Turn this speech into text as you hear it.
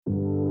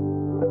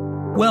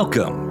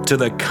Welcome to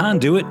the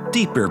Conduit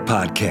Deeper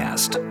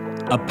podcast,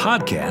 a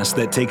podcast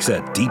that takes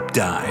a deep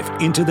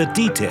dive into the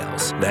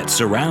details that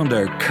surround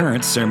our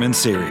current sermon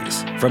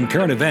series, from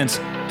current events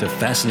to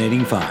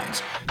fascinating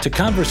finds to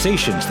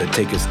conversations that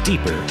take us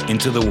deeper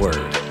into the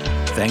Word.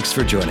 Thanks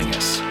for joining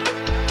us.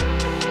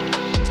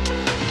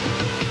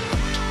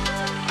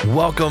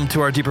 Welcome to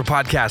our Deeper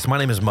podcast. My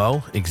name is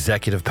Mo,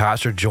 executive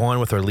pastor,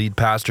 joined with our lead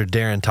pastor,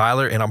 Darren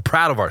Tyler, and I'm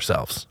proud of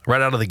ourselves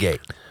right out of the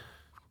gate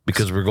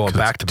because we're going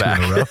back to back,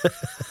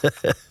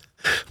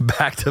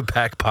 back to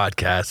back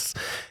podcasts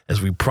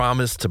as we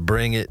promise to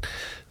bring it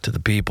to the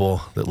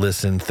people that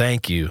listen.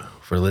 Thank you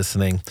for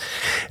listening.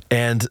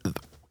 And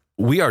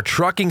we are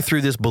trucking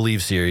through this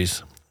Believe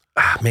series.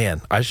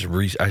 Man, I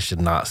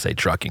should not say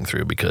trucking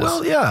through because.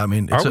 Well, yeah, I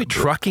mean, are we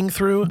trucking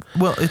through?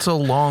 Well, it's a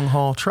long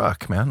haul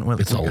truck, man.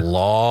 It's a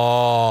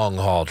long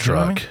haul truck. You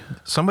know what I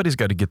mean? Somebody's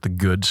got to get the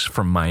goods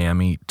from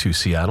Miami to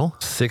Seattle.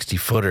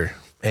 60-footer,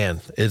 and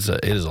it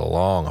is a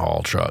long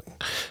haul truck.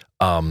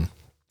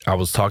 I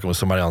was talking with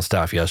somebody on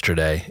staff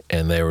yesterday,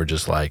 and they were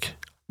just like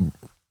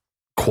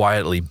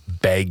quietly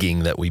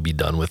begging that we be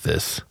done with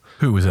this.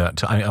 Who was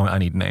that? I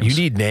need names. You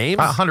need names?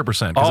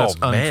 100%.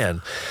 Oh,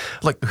 man.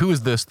 Like, who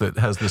is this that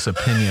has this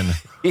opinion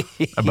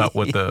about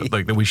what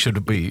that we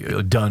should be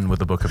done with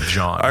the book of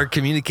John? Our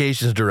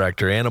communications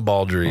director, Anna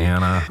Baldry,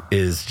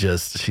 is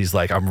just, she's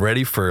like, I'm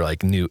ready for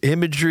like new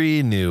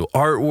imagery, new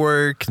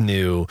artwork,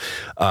 new,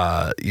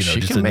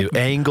 just a new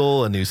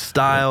angle, a new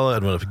style.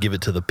 I'm going to give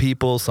it to the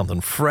people,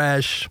 something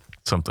fresh.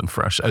 Something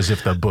fresh, as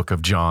if the book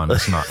of John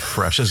is not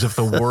fresh, as if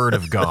the word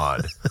of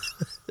God.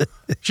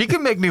 She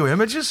can make new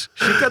images.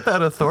 She got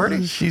that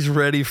authority. She's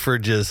ready for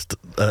just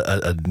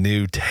a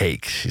new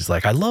take. She's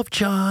like, I love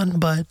John,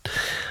 but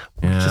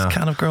I'm just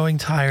kind of growing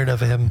tired of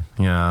him.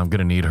 Yeah, I'm going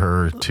to need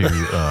her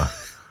to...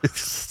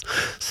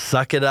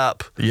 suck it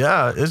up.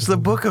 Yeah, it's the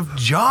book of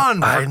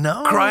John. I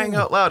know. Crying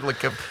out loud.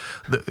 Like,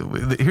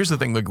 here's the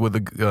thing, like with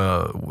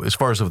as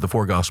far as of the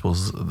four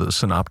Gospels, the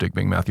synoptic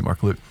being Matthew,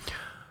 Mark, Luke,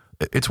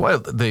 it's why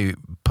they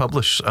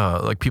publish,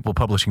 like people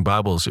publishing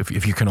Bibles,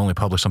 if you can only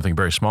publish something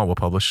very small, we'll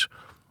publish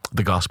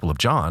the Gospel of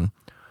John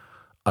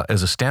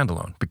as a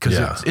standalone, because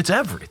it's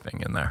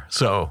everything in there.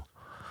 So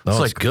it's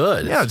like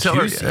good. Yeah,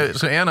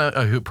 so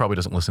Anna, who probably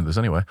doesn't listen to this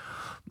anyway,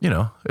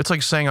 it's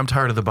like saying I'm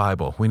tired of the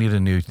Bible. We need a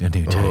new take,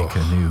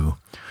 a new.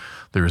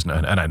 There is no,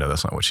 and I know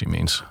that's not what she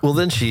means. Well,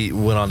 then she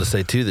went on to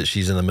say too that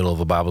she's in the middle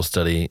of a Bible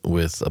study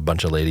with a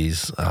bunch of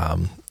ladies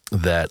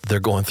that they're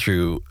going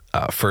through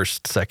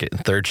 1st, 2nd,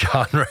 and 3rd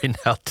John right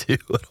now too.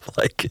 And I'm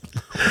like,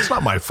 it's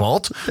not my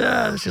fault.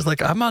 Yeah, she's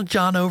like, I'm on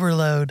John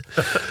overload.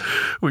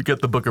 We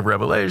get the book of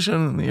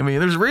Revelation. I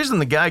mean, there's a reason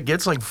the guy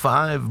gets like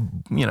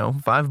 5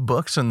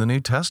 books in the New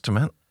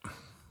Testament.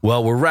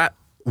 Well,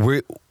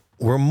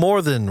 we're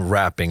more than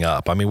wrapping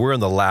up. I mean, we're in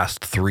the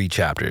last 3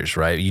 chapters,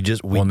 right?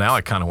 Well, now I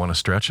kind of want to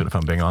stretch it, if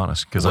I'm being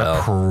honest, because I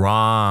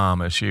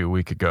promise you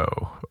we could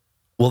go.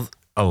 Well,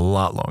 a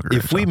lot longer.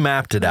 If we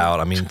mapped it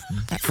out, I mean,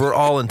 for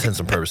all intents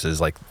and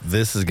purposes, like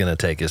this is going to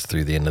take us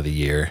through the end of the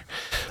year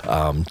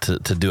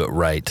to do it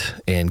right,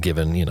 and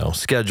given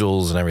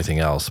schedules and everything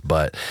else.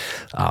 But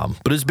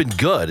it's been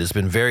good. It's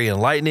been very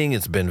enlightening.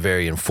 It's been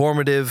very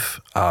informative.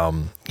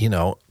 I've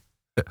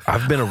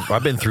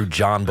been through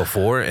John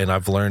before, and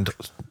I've learned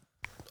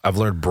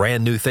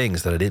brand new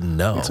things that I didn't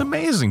know. It's an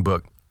amazing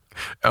book.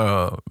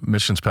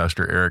 Missions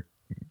pastor Eric,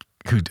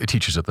 who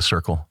teaches at the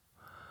Circle.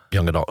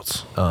 Young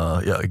adults.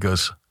 He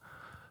goes,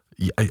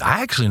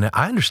 I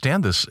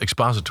understand this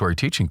expository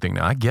teaching thing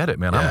now. I get it,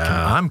 man.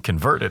 Yeah. I'm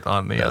converted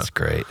on the... That's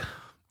great.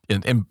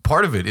 And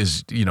part of it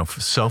is,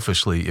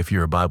 selfishly, if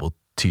you're a Bible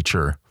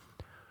teacher,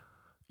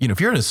 if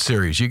you're in a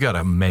series, you got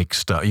to make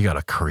stuff, you got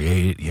to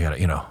create, you got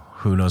to,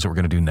 who knows what we're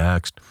going to do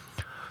next.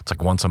 It's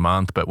like once a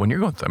month. But when you're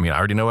going, I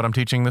already know what I'm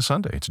teaching this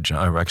Sunday. It's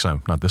John,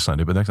 actually, not this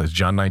Sunday, but next, it's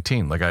John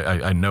 19. Like,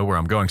 I know where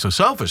I'm going. So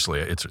selfishly,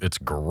 it's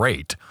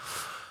great.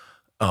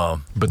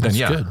 But then,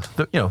 good.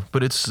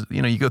 But it's,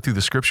 you go through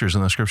the scriptures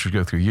and the scriptures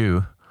go through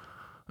you,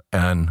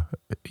 and,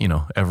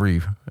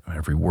 every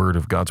word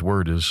of God's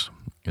word is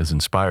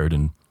inspired.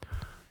 And,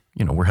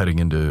 we're heading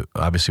into,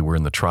 obviously we're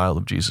in the trial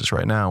of Jesus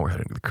right now. We're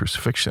heading to the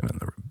crucifixion and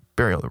the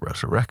burial, the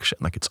resurrection.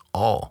 Like it's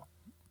all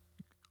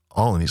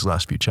in these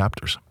last few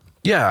chapters.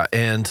 Yeah.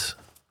 And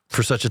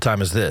for such a time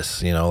as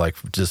this, like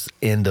just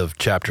end of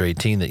chapter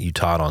 18 that you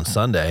taught on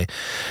Sunday,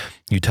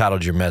 you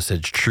titled your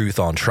message Truth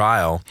on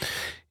Trial.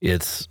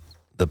 It's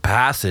the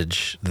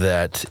passage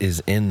that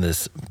is in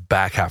this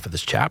back half of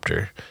this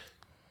chapter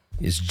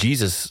is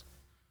Jesus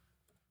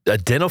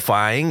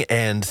identifying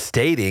and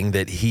stating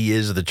that he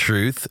is the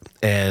truth,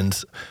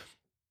 and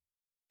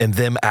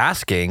them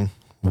asking,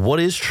 what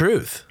is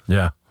truth?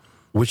 Yeah.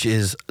 Which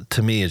is,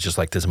 to me, is just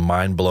like this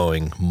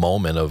mind-blowing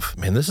moment of,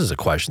 man, this is a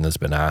question that's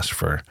been asked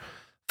for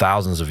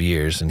thousands of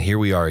years, and here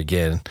we are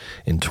again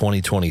in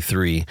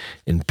 2023,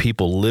 and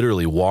people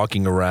literally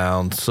walking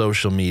around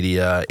social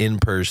media, in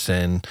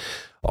person,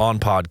 on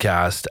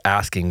podcast,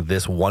 asking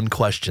this one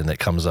question that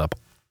comes up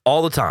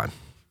all the time.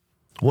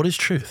 What is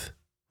truth?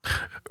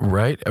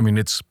 Right? I mean,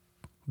 it's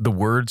the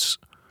words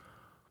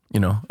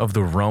of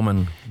the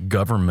Roman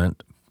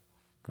government,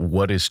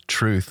 what is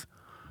truth?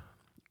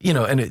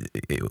 And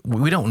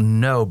we don't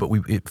know, but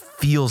it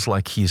feels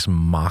like he's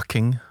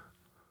mocking.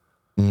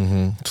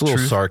 Mm-hmm. It's a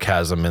little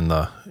sarcasm in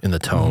the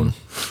tone.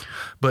 Mm-hmm.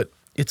 But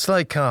it's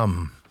like,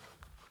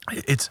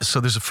 so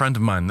there's a friend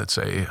of mine that's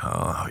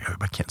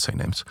I can't say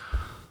names,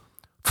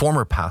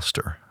 former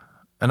pastor.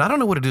 And I don't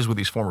know what it is with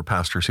these former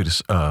pastors who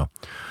just,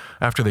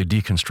 after they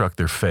deconstruct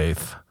their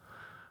faith,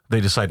 they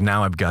decide,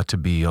 now I've got to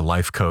be a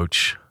life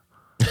coach.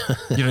 You know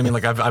what I mean?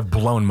 Like I've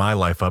blown my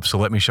life up, so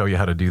let me show you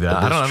how to do that.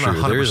 I don't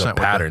know. There's a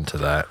pattern to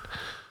that.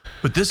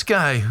 But this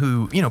guy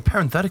who,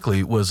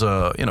 parenthetically was,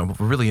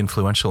 really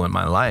influential in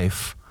my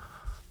life,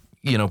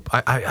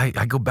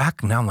 I go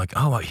back now, I'm like,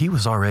 oh, he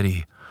was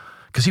already,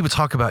 because he would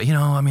talk about,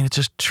 it's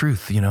just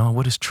truth,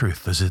 what is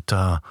truth? Is it,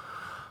 how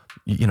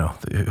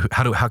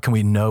can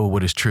we know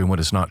what is true and what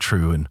is not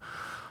true? And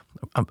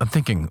I'm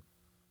thinking,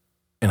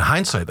 in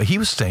hindsight, he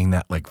was saying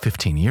that like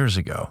 15 years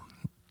ago.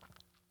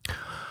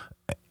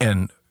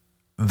 And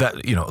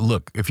that,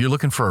 look, if you're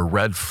looking for a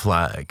red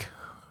flag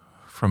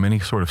from any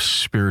sort of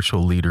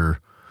spiritual leader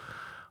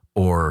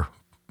or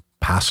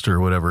pastor or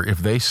whatever, if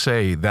they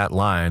say that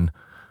line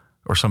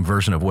or some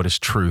version of what is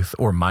truth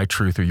or my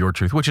truth or your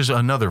truth, which is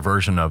another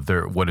version of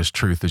their what is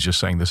truth is just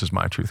saying this is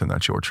my truth and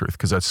that's your truth,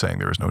 because that's saying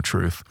there is no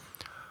truth.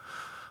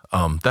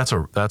 That's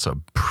a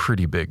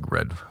pretty big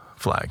red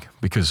flag,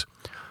 because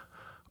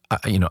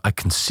I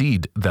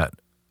concede that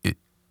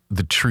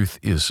the truth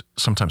is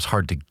sometimes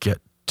hard to get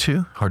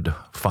to, hard to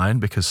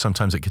find, because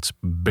sometimes it gets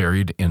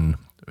buried in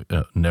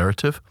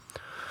narrative.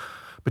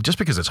 But just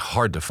because it's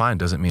hard to find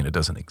doesn't mean it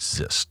doesn't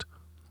exist.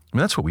 I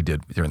mean, that's what we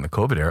did during the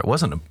COVID era. It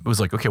was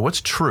like, okay,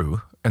 what's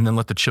true? And then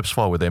let the chips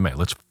fall where they may.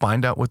 Let's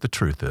find out what the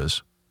truth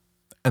is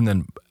and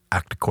then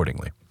act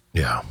accordingly.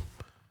 Yeah.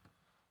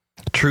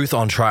 Truth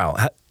on trial.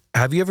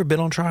 Have you ever been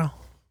on trial?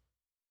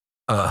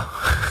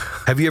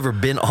 Have you ever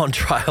been on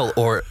trial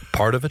or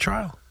part of a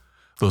trial?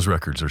 Those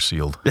records are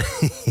sealed.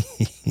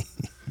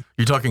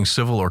 You're talking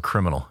civil or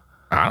criminal?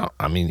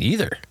 I mean,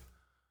 either.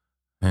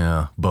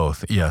 Yeah,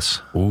 both.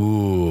 Yes.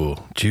 Ooh,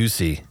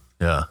 juicy.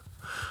 Yeah.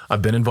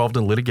 I've been involved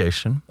in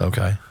litigation.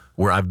 Okay.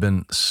 Where I've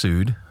been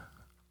sued.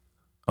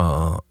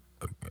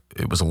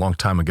 It was a long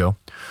time ago.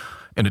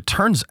 And it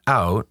turns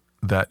out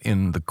that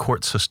in the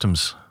court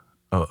systems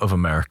of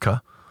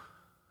America,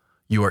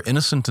 you are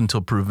innocent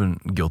until proven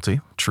guilty.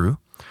 True.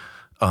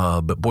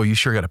 But boy, you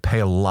sure got to pay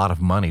a lot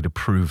of money to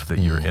prove that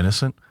you're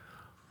innocent.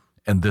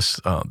 And this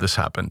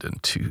happened in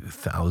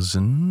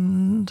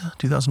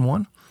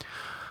 2001.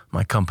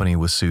 My company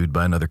was sued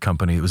by another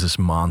company. It was this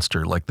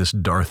monster, like this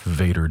Darth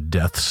Vader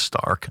Death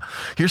Star.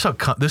 Here's how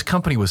this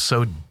company was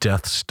so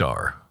Death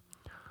Star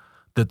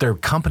that their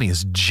company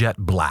is jet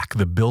black.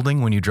 The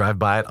building, when you drive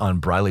by it on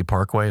Briley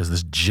Parkway, is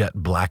this jet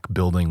black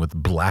building with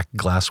black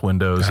glass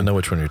windows. I know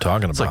which one you're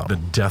talking it's about. It's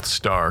like the Death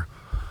Star.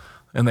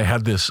 And they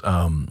had this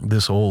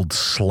old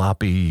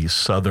sloppy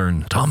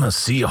Southern Thomas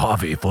C.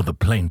 Harvey for the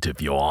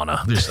plaintiff, Your Honor.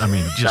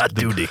 I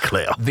do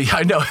declare.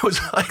 I know, it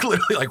was like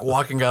literally like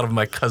walking out of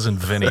my cousin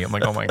Vinny. I'm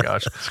like, oh my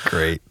gosh, it's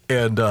great.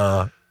 And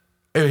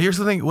here's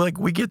the thing: like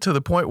we get to the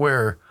point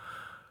where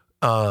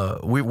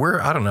we're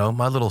I don't know,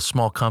 my little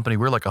small company,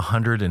 we're like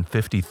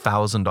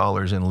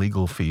 $150,000 in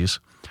legal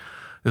fees.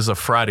 This is a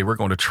Friday. We're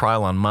going to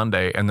trial on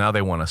Monday, and now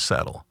they want to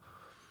settle.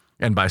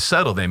 And by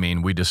settle, they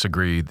mean we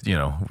disagree,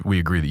 we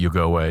agree that you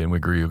go away and we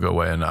agree you go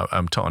away. And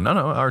I'm telling, no,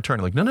 our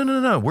attorney, like,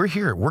 no, we're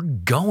here. We're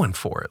going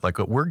for it. Like,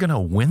 we're going to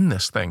win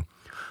this thing.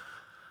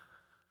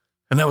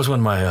 And that was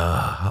when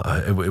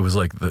it was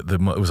like, it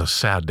was a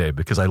sad day,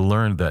 because I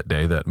learned that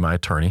day that my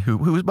attorney,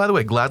 who by the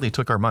way, gladly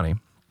took our money,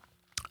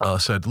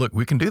 said, look,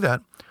 we can do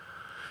that.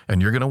 And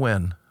you're going to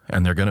win.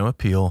 And they're going to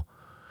appeal.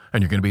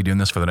 And you're going to be doing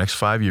this for the next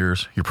 5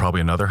 years. You're probably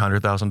another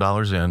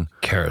 $100,000 in.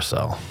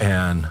 Carousel.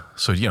 And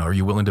so, are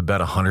you willing to bet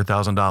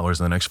 $100,000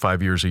 in the next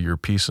 5 years of your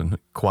peace and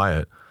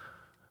quiet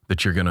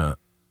that you're going to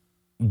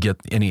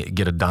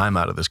get a dime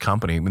out of this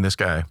company? I mean, this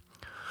guy.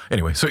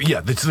 Anyway, so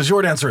yeah, the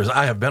short answer is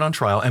I have been on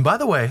trial. And by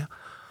the way,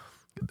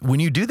 when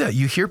you do that,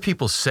 you hear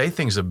people say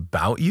things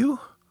about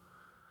you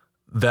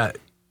that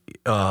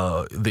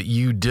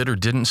you did or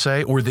didn't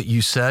say, or that you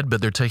said,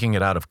 but they're taking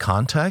it out of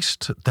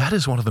context. That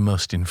is one of the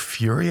most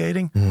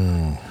infuriating.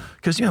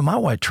 Because, my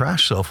white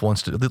trash self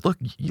wants to, look,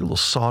 you little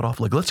sawed off,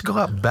 like, let's go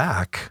out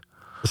back.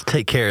 Let's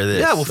take care of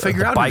this. Yeah, we'll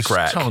figure out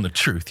who's telling the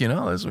truth,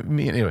 That's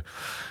me. Anyway,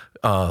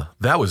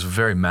 that was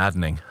very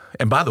maddening.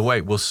 And by the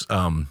way,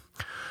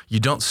 you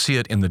don't see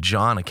it in the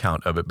John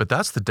account of it, but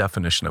that's the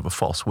definition of a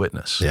false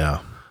witness.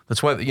 Yeah.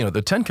 That's why,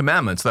 the 10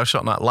 Commandments, thou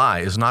shalt not lie,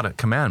 is not a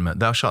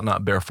commandment. Thou shalt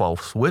not bear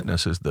false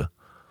witness is the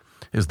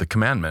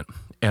commandment.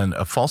 And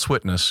a false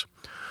witness,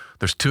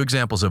 there's two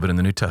examples of it in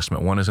the New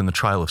Testament. One is in the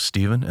trial of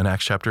Stephen in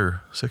Acts chapter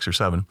 6 or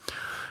 7,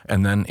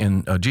 and then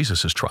in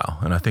Jesus' trial.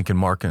 And I think in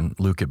Mark and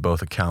Luke, it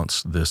both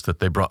accounts that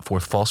they brought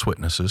forth false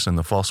witnesses, and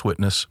the false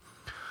witness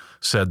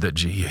said that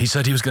he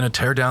said he was going to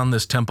tear down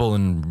this temple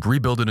and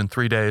rebuild it in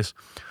 3 days,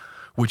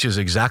 which is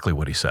exactly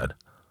what he said.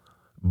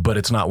 But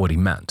it's not what he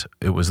meant.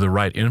 It was the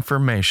right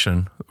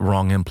information,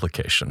 wrong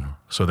implication.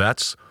 So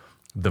that's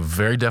The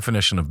very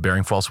definition of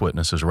bearing false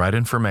witness is right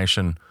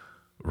information,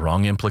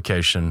 wrong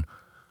implication,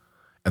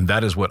 and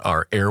that is what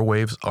our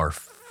airwaves are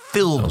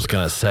filled with. I was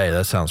going to say,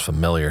 that sounds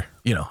familiar.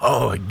 You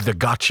know, the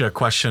gotcha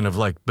question of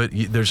like, but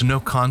there's no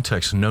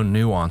context, no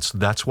nuance.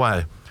 That's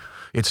why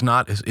it's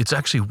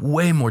actually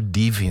way more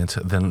deviant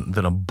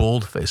than a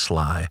bold-faced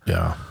lie.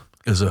 Yeah.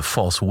 Is a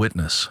false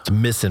witness. It's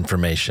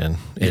misinformation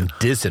and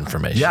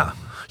disinformation. Yeah.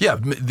 Yeah,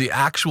 the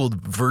actual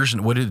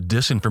version, what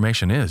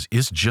disinformation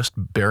is just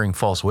bearing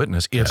false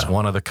witness. It's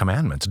one of the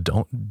commandments.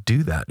 Don't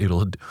do that.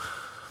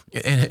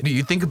 And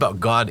you think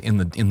about God in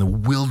the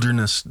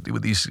wilderness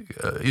with these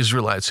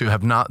Israelites who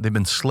they've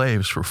been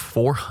slaves for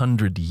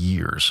 400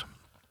 years.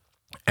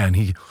 And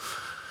he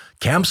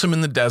camps them in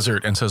the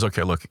desert and says,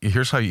 okay, look,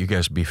 here's how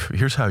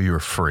you're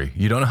free.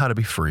 You don't know how to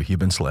be free. You've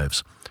been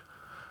slaves.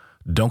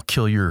 Don't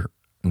kill your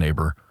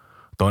neighbor.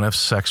 Don't have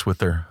sex with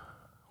their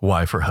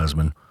wife or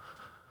husband.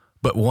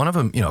 But one of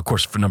them, of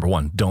course, for number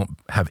one, don't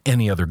have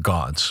any other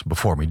gods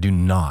before me. Do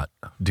not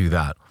do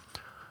that.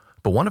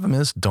 But one of them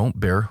is don't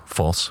bear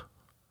false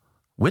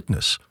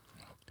witness.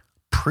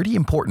 Pretty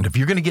important. If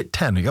you're going to get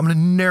 10, I'm going to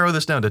narrow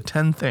this down to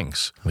 10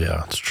 things.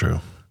 Yeah, it's true.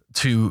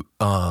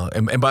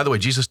 And by the way,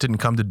 Jesus didn't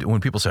come to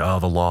when people say, oh,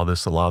 the law,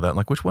 this, the law, that. I'm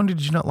like, which one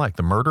did you not like?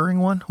 The murdering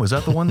one? Was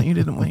that the one that you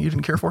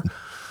didn't care for?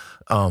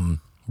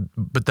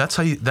 But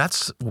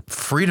that's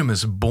freedom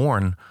is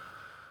born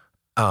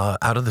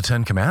out of the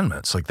 10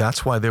 Commandments. Like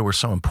that's why they were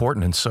so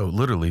important and so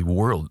literally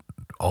world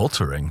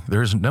altering.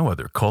 There's no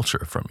other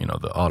culture from,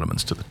 the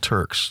Ottomans to the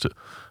Turks to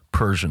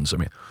Persians. I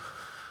mean,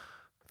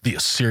 the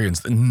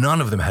Assyrians,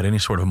 none of them had any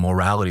sort of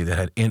morality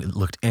that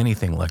looked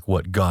anything like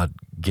what God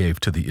gave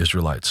to the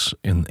Israelites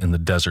in the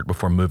desert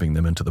before moving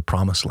them into the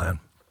Promised Land.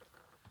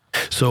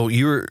 So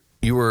you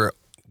were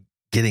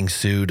getting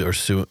sued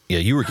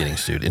you were getting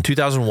sued in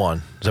 2001.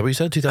 Is that what you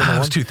said? 2001? It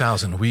was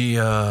 2000.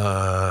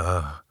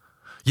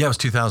 It was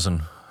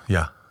 2000.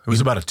 Yeah. It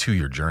was about a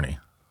 2-year journey.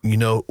 You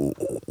know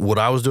what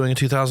I was doing in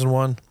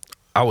 2001?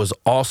 I was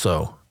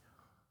also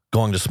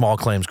going to small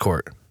claims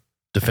court,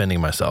 defending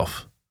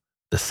myself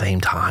the same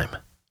time.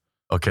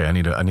 Okay, I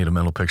need a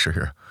mental picture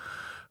here.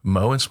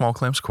 Mo in small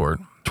claims court.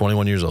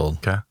 21 years old.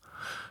 Okay.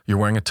 You're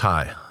wearing a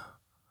tie.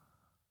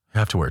 You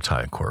have to wear a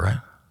tie in court, right?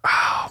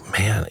 Oh,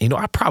 man.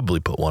 I probably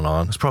put one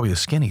on. It's probably a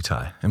skinny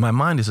tie. In my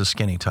mind, it's a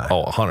skinny tie.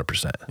 Oh,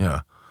 100%.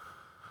 Yeah.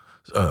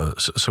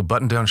 So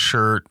button-down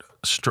shirt,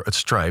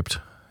 striped,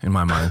 in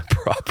my mind.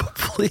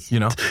 Probably.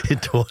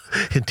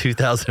 In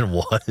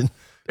 2001.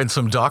 And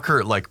some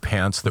Docker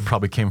pants that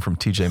probably came from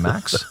TJ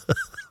Maxx.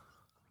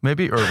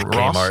 Maybe, or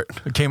Ross.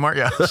 Kmart,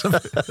 yeah.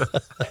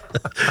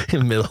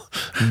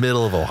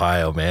 middle of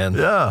Ohio, man.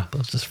 Yeah. I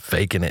was just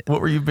faking it.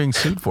 What were you being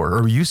sued for?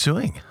 Or were you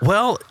suing?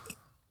 Well,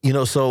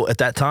 so at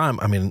that time,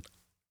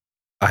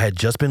 I had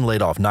just been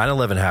laid off.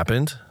 9/11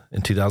 happened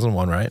in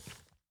 2001, right?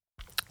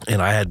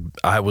 And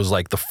I was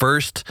like the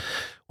first,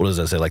 what does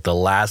that say? Like the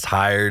last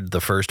hired,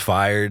 the first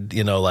fired,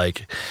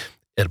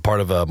 at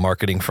part of a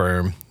marketing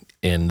firm.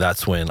 And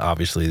that's when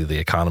obviously the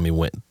economy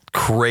went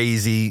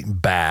crazy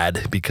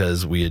bad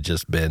because we had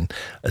just been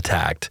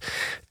attacked.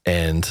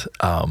 And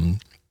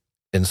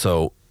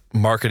so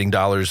marketing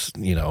dollars,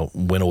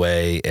 went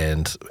away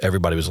and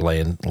everybody was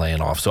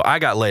laying off. So I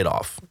got laid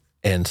off.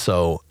 And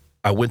so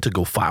I went to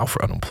go file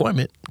for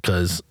unemployment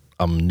because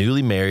I'm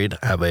newly married.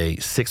 I have a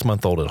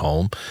 6-month-old at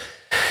home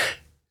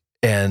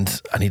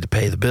and I need to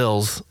pay the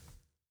bills.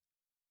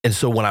 And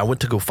so when I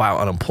went to go file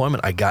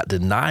unemployment, I got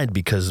denied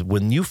because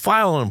when you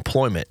file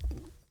unemployment,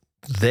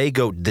 they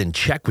go then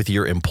check with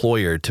your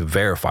employer to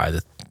verify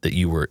that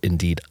you were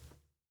indeed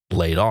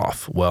laid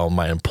off. Well,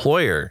 my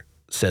employer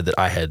said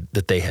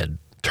that they had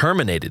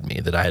terminated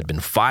me, that I had been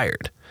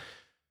fired,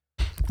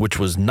 which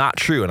was not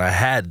true. And I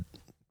had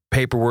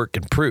paperwork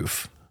and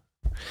proof.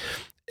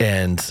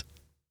 And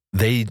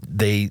they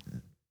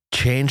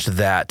changed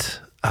that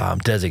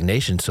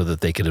designation so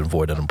that they could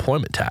avoid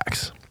unemployment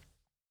tax.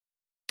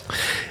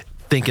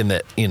 Thinking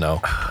that,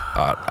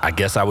 I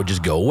guess I would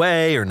just go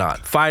away or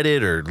not fight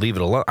it or leave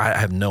it alone. I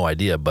have no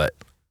idea, but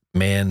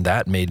man,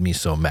 that made me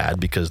so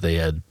mad because they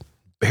had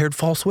bared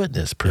false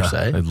witness per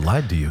se. They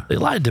lied to you. They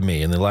lied to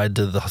me and they lied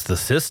to the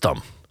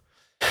system.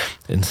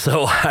 And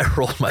so I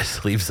rolled my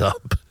sleeves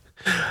up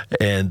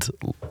and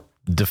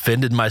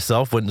defended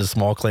myself, went into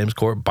small claims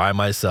court by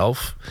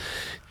myself.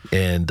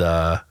 And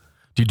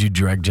did you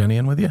drag Jenny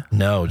in with you?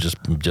 No,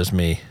 just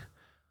me.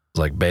 I was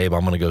like, babe,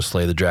 I'm going to go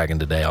slay the dragon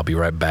today. I'll be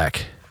right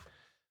back.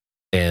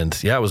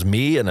 And yeah, it was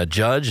me and a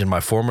judge and my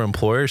former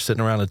employer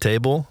sitting around a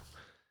table.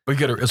 So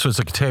it's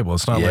like a table.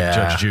 It's not like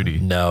Judge Judy.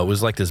 No, it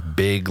was like this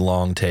big,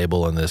 long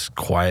table in this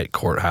quiet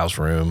courthouse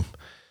room.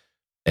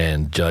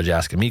 And judge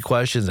asking me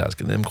questions,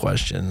 asking them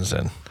questions.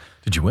 And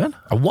did you win?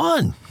 I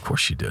won. Of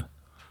course you did.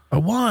 I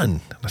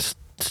won. I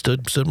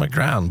stood my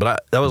ground.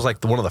 But that was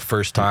like one of the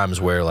first times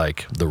where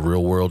like the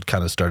real world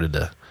kind of started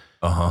to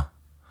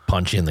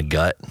punch you in the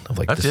gut. Of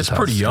like, it's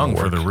pretty young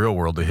for the real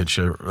world to hit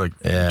you,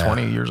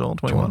 20 years old,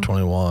 21?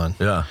 21.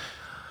 Yeah.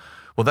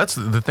 Well, that's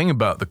the thing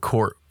about the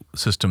court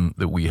system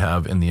that we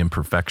have in the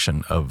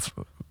imperfection of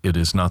it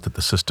is not that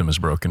the system is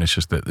broken. It's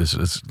just that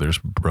there's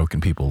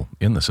broken people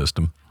in the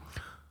system.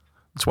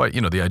 That's why,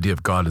 the idea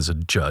of God as a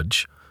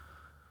judge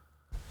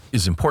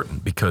is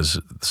important, because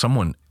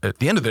someone, at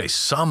the end of the day,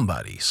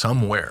 somebody,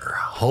 somewhere,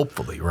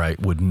 hopefully, right,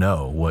 would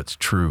know what's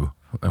true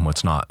and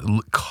what's not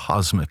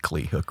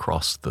cosmically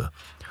across the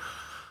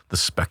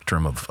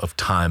spectrum of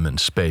time and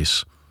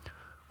space,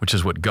 which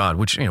is what God,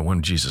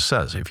 when Jesus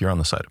says, if you're on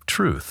the side of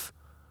truth,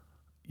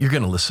 you're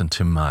going to listen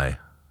to my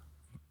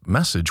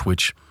message,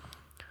 which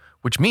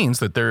means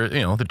that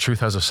the truth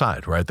has a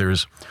side, right?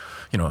 There's,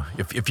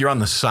 if you're on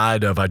the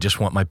side of, I just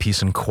want my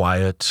peace and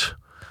quiet,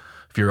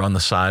 if you're on the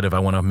side of, I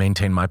want to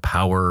maintain my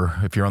power,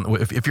 if you're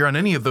on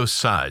any of those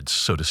sides,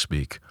 so to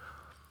speak,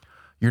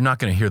 you're not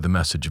going to hear the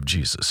message of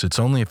Jesus. It's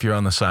only if you're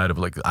on the side of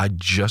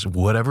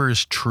whatever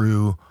is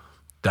true,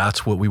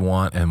 that's what we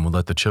want, and we'll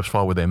let the chips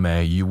fall where they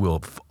may, you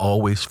will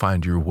always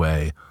find your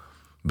way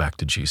back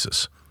to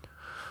Jesus.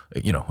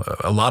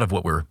 A lot of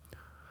what we're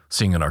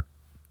seeing in our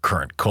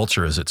current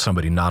culture is it's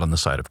somebody not on the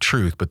side of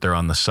truth, but they're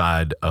on the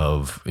side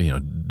of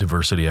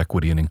diversity,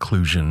 equity, and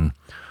inclusion,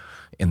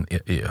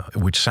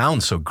 which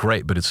sounds so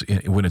great, but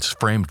when it's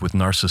framed with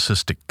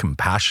narcissistic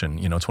compassion,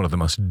 it's one of the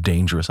most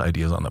dangerous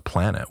ideas on the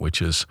planet,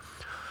 which is,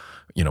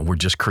 we're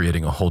just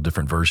creating a whole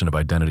different version of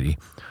identity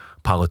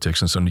politics,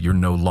 and so you're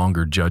no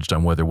longer judged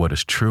on whether what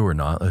is true or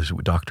not, as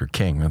Dr.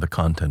 King, or the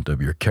content of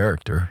your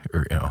character,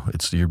 or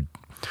you're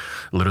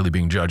literally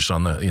being judged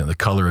on the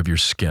color of your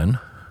skin,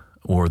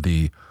 or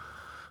the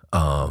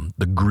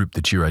group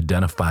that you're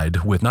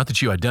identified with, not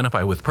that you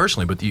identify with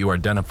personally, but that you are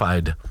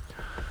identified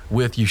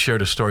with. You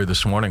shared a story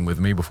this morning with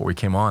me before we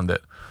came on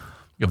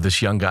of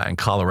this young guy in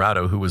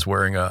Colorado who was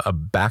wearing a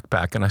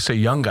backpack. And I say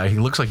young guy, he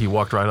looks like he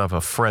walked right off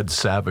a Fred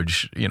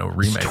Savage,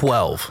 remake. He's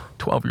 12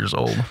 years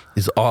old.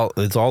 It's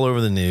all over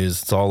the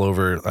news. It's all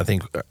over. I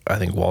think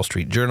Wall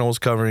Street Journal was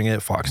covering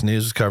it. Fox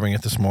News was covering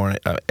it this morning.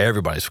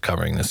 Everybody's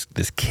covering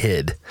this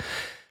kid.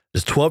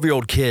 This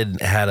 12-year-old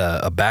kid had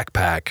a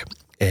backpack,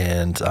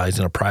 and he's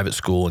in a private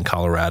school in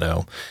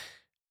Colorado.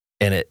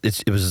 And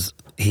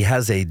he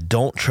has a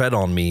 "Don't Tread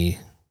on Me"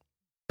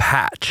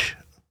 patch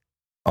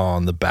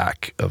on the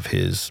back of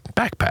his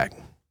backpack.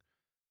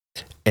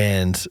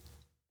 And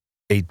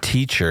a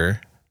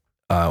teacher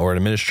or an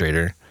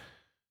administrator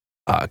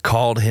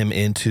called him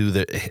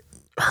into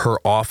her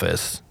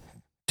office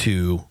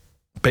to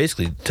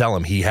basically tell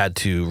him he had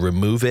to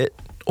remove it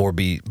or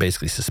be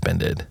basically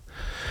suspended.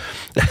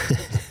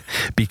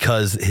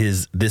 Because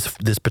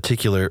this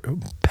particular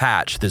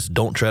patch, this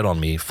 "Don't Tread on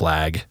Me"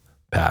 flag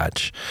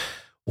patch,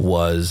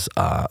 was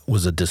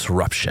a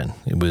disruption.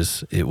 It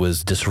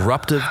was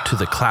disruptive to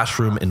the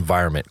classroom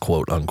environment,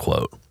 quote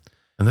unquote.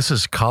 And this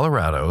is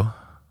Colorado.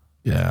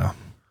 Yeah.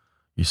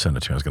 You sent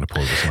it to me. I was going to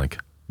pull this link.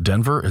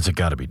 Denver? It's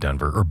got to be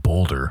Denver or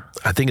Boulder.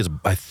 I think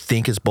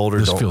it's Boulder.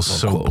 This feels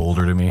so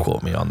Boulder to me.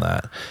 Quote me on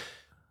that.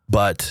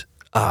 But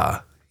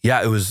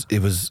it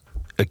was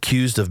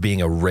accused of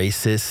being a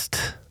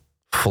racist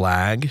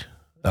flag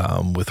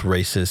with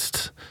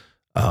racist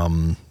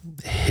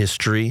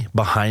history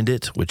behind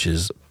it, which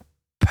is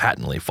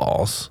patently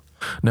false.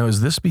 Now,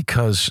 is this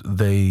because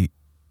they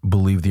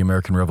believe the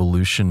American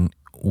Revolution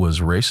was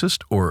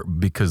racist, or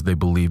because they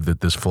believe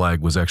that this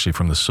flag was actually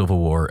from the Civil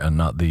War and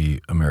not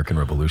the American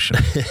Revolution?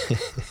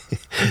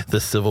 The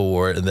Civil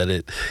War, and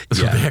that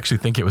So they actually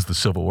think it was the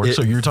Civil War.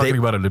 So you're talking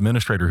about an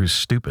administrator who's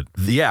stupid.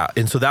 Yeah,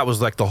 and so that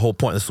was like the whole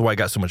point. This is why it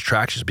got so much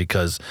traction,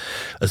 because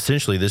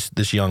essentially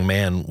this young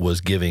man was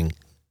giving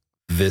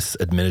this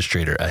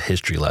administrator a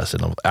history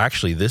lesson of,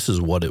 actually, this is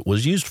what it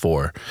was used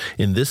for,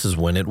 and this is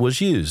when it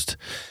was used.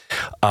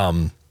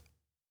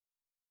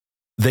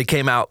 They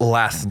came out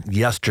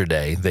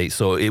yesterday.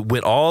 So it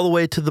went all the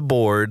way to the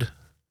board,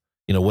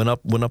 went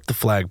up the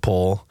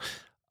flagpole,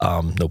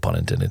 no pun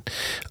intended,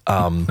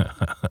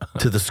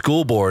 to the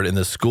school board, and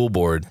the school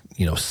board,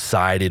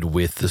 sided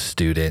with the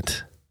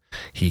student.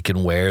 He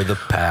can wear the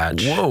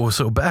patch. Whoa,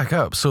 so back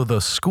up. So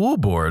the school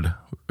board,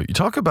 you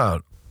talk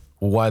about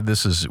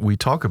we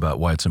talk about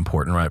why it's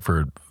important, right,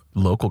 for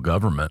local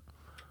government.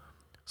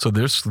 So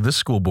this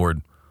school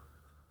board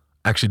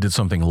actually did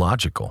something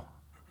logical.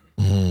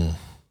 Mm.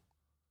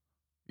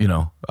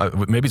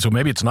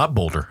 Maybe it's not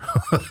Boulder.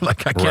 I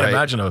can't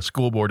imagine a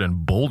school board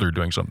in Boulder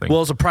doing something.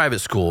 Well, it's a private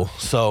school,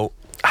 so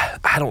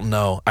I don't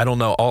know.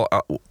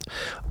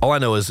 All I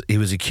know is he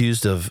was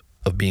accused of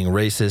being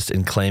racist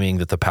and claiming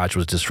that the patch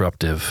was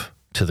disruptive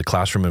to the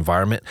classroom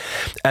environment,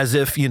 as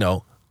if,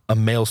 a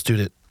male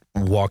student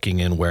walking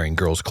in wearing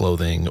girls'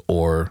 clothing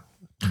or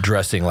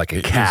dressing like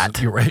a cat.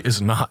 You're right,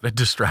 is not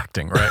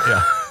distracting, right?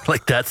 Yeah.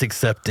 Like that's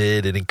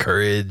accepted and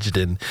encouraged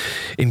and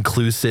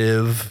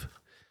inclusive.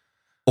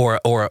 Or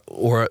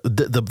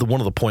the one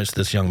of the points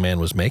this young man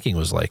was making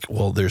was like,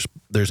 well, there's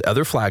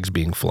other flags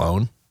being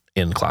flown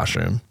in the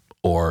classroom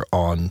or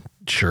on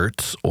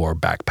shirts or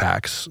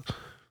backpacks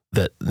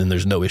then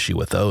there's no issue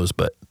with those,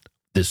 but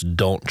this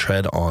 "Don't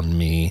Tread on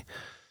Me"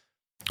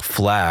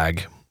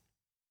 flag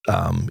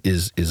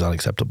is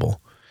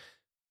unacceptable.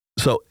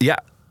 So yeah,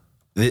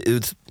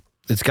 it's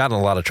gotten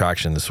a lot of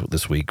traction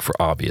this week for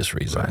obvious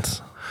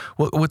reasons. Right.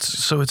 Well,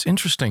 it's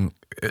interesting,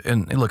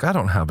 and look, I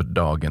don't have a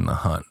dog in the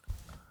hunt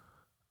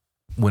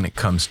when it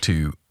comes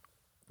to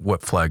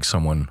what flag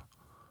someone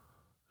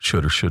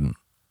should or shouldn't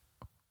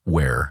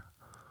wear,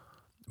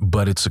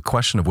 but it's a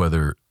question of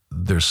whether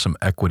there's some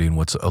equity in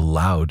what's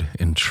allowed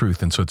in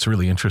truth. And so it's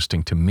really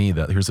interesting to me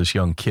that here's this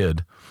young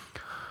kid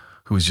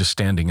who is just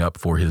standing up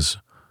for his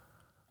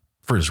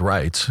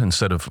rights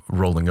instead of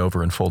rolling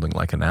over and folding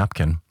like a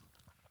napkin.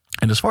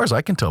 And as far as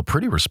I can tell,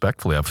 pretty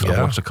respectfully, I've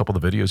watched a couple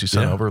of the videos you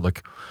sent over.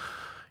 Like,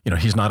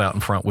 he's not out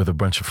in front with a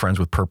bunch of friends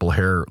with purple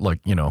hair,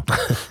 like,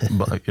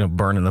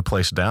 burning the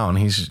place down.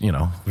 He's,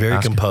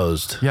 very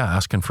composed. Yeah,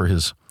 asking for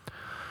his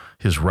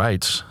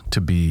rights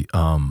to be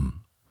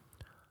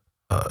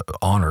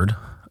honored.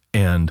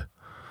 And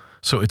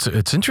so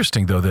it's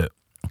interesting, though, that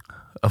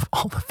of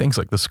all the things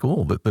like the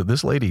school, that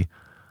this lady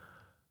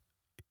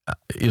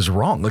is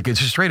wrong. Like, it's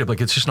just straight up,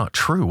 like, it's just not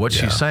true. What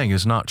she's saying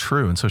is not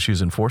true. And so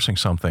she's enforcing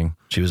something.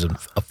 She was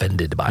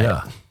offended by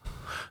it.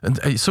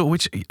 And so,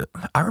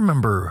 I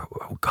remember,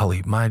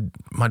 golly, my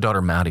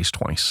daughter Maddie's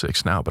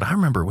 26 now, but I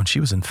remember when she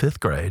was in 5th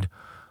grade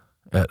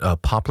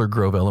at Poplar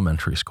Grove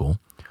Elementary School,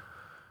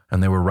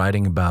 and they were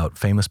writing about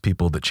famous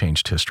people that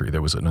changed history.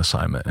 There was an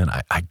assignment, and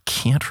I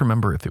can't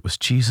remember if it was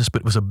Jesus,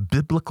 but it was a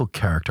biblical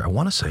character. I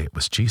want to say it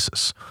was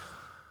Jesus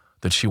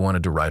that she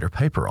wanted to write her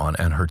paper on,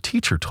 and her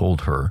teacher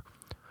told her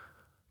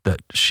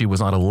that she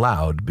was not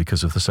allowed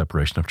because of the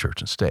separation of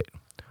church and state.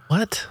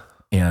 What?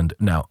 And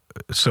now,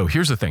 so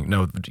here's the thing.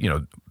 No,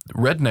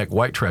 redneck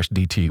white trash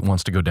DT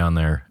wants to go down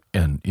there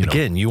and,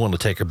 again, you want to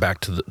take her back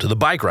to the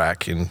bike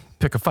rack and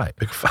pick a fight.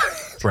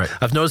 Right.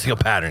 I'm noticing a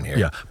pattern here.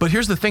 Yeah. But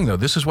here's the thing, though.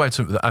 This is why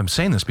I'm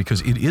saying this, because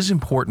it is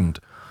important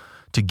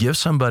to give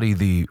somebody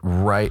the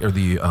right or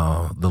the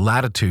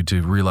latitude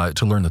to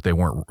learn that they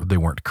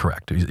weren't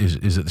correct.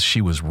 Is it that she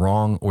was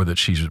wrong, or that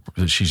she's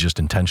just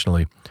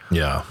intentionally?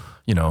 Yeah.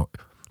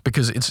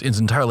 Because it's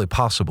entirely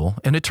possible.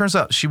 And it turns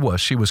out she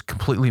was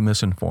completely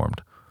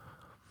misinformed.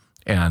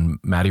 And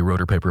Maddie wrote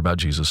her paper about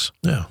Jesus.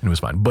 Yeah. And it was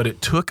fine. But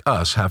it took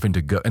us having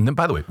to go. And then,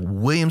 by the way,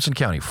 Williamson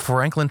County,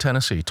 Franklin,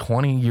 Tennessee,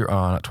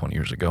 not 20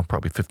 years ago,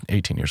 probably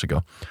 18 years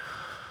ago,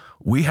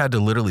 we had to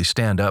literally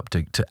stand up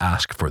to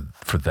ask for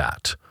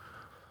that.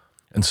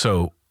 And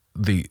so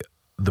the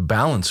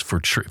balance for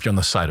truth, if you're on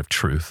the side of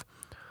truth,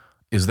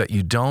 is that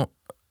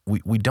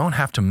we don't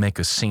have to make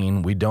a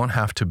scene. We don't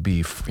have to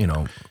be,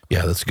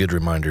 Yeah, that's a good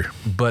reminder.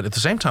 But at the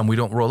same time, we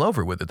don't roll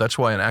over with it. That's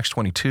why in Acts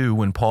 22,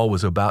 when Paul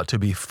was about to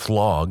be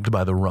flogged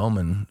by the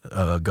Roman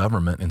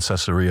government in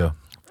Caesarea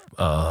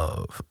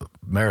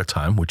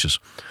Maritime, we're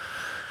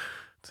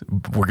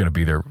going to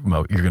be there.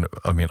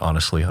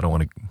 Honestly, I don't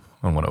want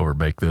to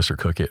overbake this or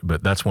cook it,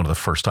 but that's one of the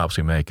first stops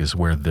we make is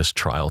where this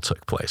trial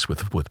took place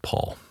with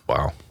Paul.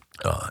 Wow.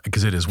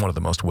 Because it is one of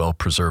the most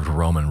well-preserved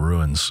Roman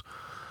ruins.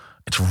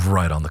 It's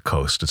right on the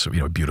coast. It's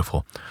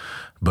beautiful.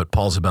 But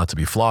Paul's about to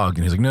be flogged,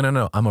 and he's like,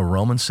 no, I'm a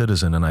Roman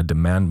citizen, and I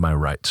demand my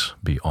rights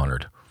be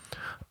honored.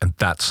 And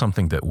that's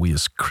something that we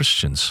as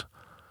Christians,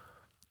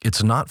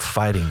 it's not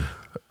fighting,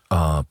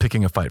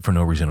 picking a fight for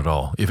no reason at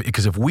all.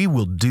 Because if we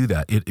will do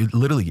that, it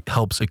literally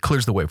helps. It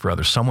clears the way for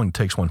others. Someone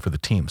takes one for the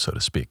team, so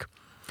to speak.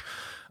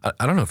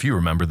 I don't know if you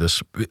remember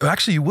this.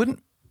 Actually, you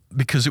wouldn't,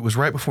 because it was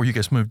right before you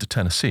guys moved to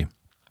Tennessee.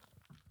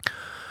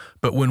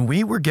 But when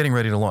we were getting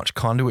ready to launch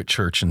Conduit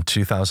Church in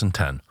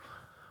 2010,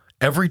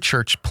 every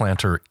church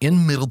planter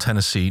in Middle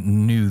Tennessee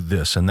knew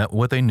this, and that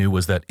what they knew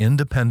was that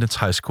Independence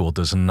High School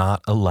does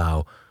not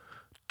allow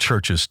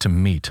churches to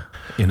meet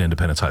in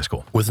Independence High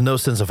School. With no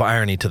sense of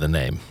irony to the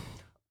name.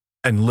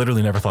 And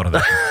literally never thought of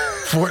that.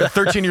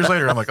 13 years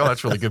later, I'm like, oh,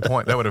 that's a really good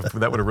point. That would have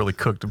really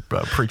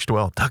preached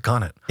well.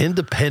 Doggone it.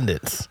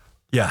 Independence.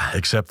 Yeah,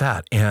 except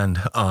that. And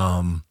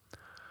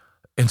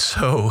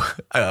so,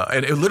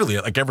 and it literally,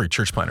 like every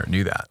church planter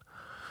knew that.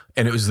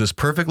 And it was this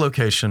perfect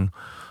location.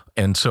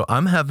 And so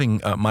I'm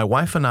having, my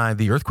wife and I,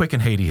 the earthquake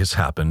in Haiti has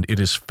happened. It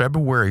is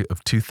February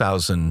of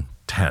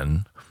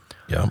 2010.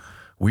 Yeah.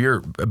 We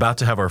are about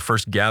to have our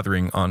first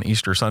gathering on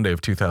Easter Sunday of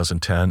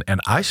 2010.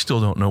 And I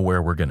still don't know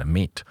where we're going to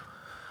meet.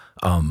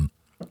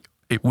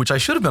 Which I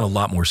should have been a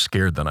lot more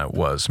scared than I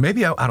was.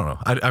 Maybe, I don't know.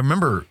 I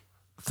remember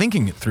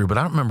thinking it through, but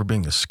I don't remember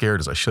being as scared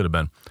as I should have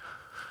been.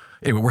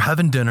 Anyway, we're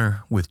having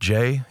dinner with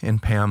Jay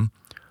and Pam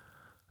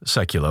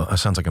Seculo.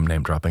 Sounds like I'm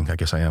name dropping. I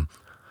guess I am.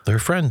 They're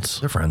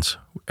friends. They're friends.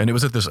 And it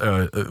was at this,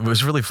 it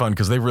was really fun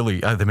because they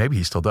really, maybe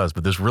he still does,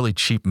 but this really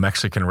cheap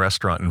Mexican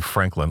restaurant in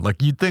Franklin.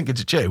 Like you'd think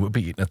it's Jay would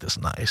be eating at this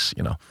nice,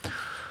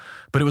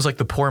 But it was like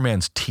the poor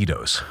man's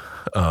Tito's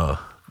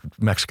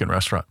Mexican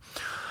restaurant.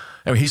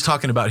 I mean, he's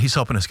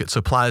helping us get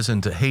supplies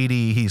into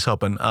Haiti. He's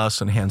helping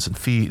us and hands and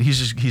feet.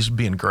 He's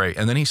being great.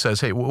 And then he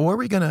says, "Hey, where are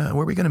we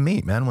gonna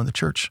meet, man? When the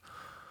church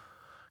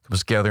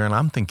was together?" And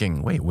I'm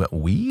thinking, "Wait, what?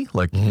 We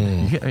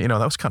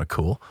that was kind of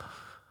cool."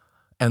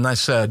 And I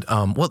said,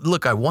 "Well,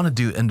 look, I want to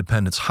do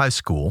Independence High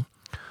School,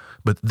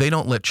 but they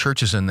don't let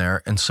churches in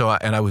there." And so,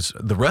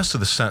 the rest of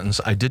the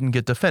sentence I didn't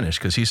get to finish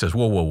because he says,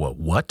 "Whoa,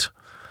 what?"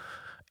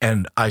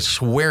 And I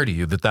swear to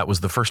you that was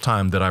the first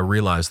time that I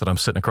realized that I'm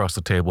sitting across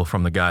the table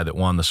from the guy that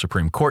won the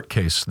Supreme Court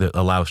case that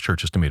allows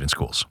churches to meet in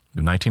schools.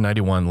 In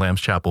 1991,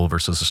 Lamb's Chapel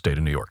versus the state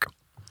of New York.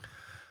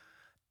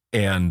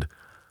 And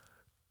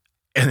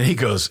he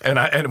goes,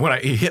 and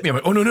when he hit me, I'm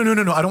like, oh, no,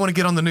 I don't want to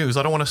get on the news.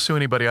 I don't want to sue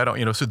anybody. I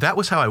don't, so that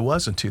was how I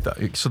was in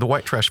 2000. So the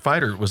white trash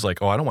fighter was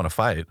like, oh, I don't want to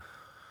fight.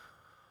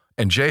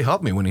 And Jay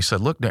helped me when he said,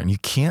 look, Darren, you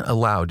can't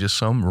allow just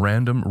some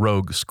random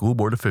rogue school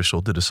board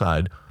official to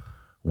decide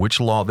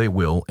which law they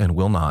will and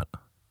will not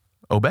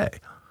obey.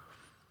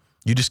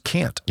 You just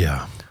can't.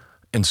 Yeah.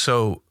 And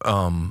so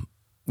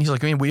he's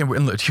like, I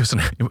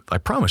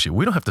promise you,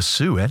 we don't have to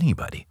sue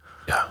anybody.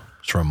 Yeah.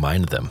 Just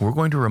remind them. We're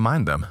going to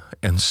remind them.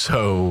 And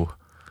so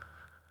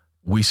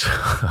we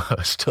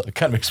still, it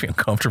kind of makes me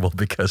uncomfortable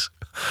because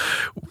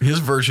his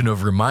version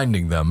of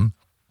reminding them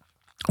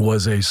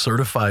was a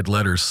certified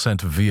letter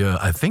sent via,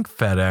 I think,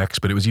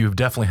 FedEx, but it was, you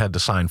definitely had to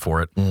sign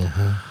for it.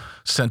 Mm-hmm.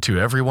 Sent to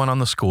everyone on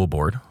the school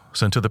board,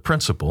 sent to the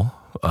principal,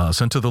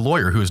 sent to the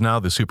lawyer who is now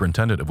the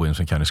superintendent of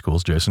Williamson County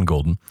Schools, Jason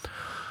Golden.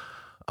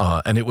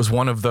 And it was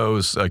one of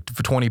those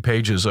 20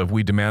 pages of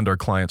we demand our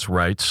clients'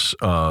 rights,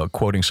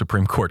 quoting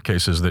Supreme Court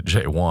cases that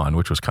Jay won,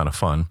 which was kind of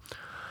fun.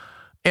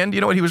 And you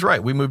know what? He was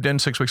right. We moved in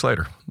 6 weeks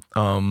later.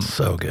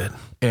 So good.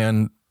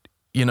 And,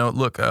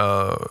 look,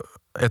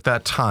 at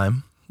that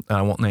time, and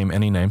I won't name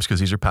any names because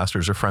these are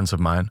pastors or friends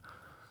of mine,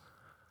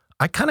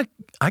 I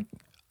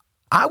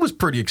was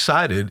pretty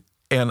excited.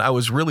 And I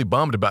was really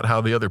bummed about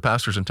how the other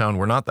pastors in town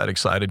were not that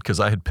excited because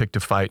I had picked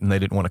a fight and they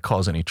didn't want to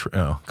cause any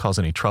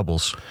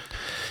troubles.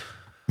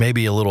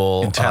 Maybe a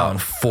little in town.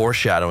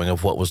 Foreshadowing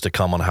of what was to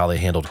come on how they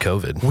handled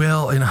COVID.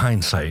 Well, in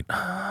hindsight,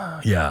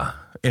 yeah.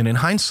 And in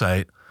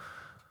hindsight,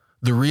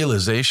 the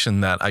realization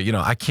that,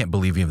 I can't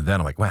believe even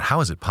then, I'm like, man, how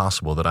is it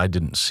possible that I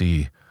didn't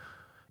see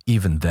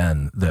even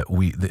then that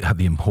we had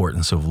the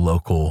importance of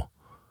local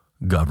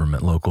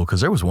government,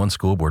 because there was one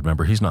school board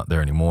member, he's not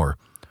there anymore,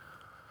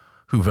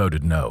 who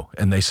voted no.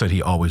 And they said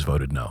he always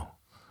voted no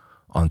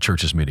on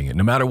churches meeting it,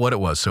 no matter what it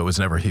was. So it was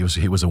never, he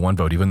was a one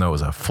vote, even though it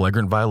was a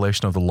flagrant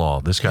violation of the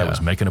law. This guy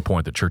was making a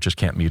point that churches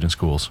can't meet in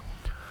schools.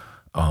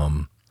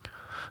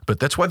 But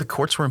that's why the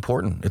courts were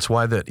important. It's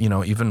why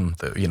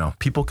that,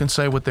 people can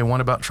say what they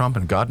want about Trump,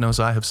 and God knows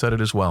I have said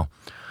it as well.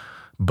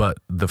 But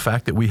the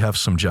fact that we have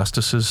some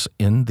justices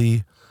in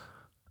the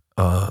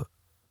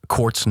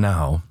courts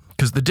now,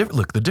 because the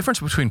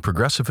difference between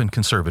progressive and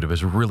conservative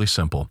is really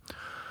simple.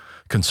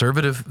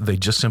 Conservative, they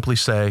just simply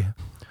say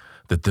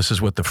that this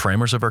is what the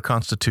framers of our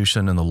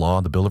Constitution and the law,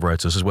 the Bill of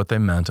Rights, this is what they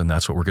meant, and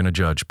that's what we're going to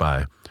judge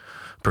by.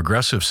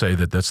 Progressives say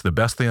that that's the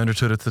best they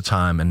understood at the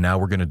time, and now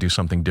we're going to do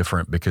something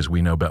different because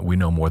we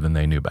know more than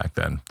they knew back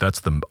then. That's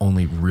the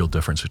only real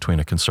difference between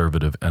a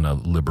conservative and a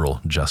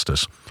liberal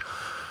justice,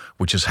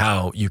 which is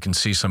how you can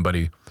see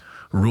somebody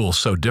rule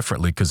so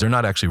differently, because they're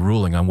not actually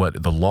ruling on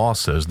what the law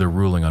says, they're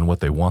ruling on what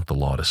they want the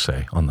law to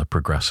say on the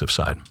progressive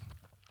side.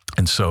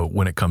 And so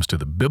when it comes to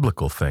the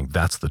biblical thing,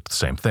 that's the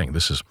same thing.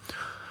 This is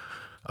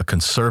a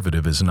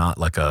conservative is not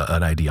like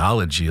an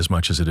ideology as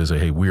much as it is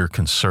hey, we're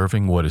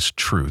conserving what is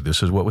true.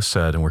 This is what was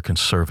said, and we're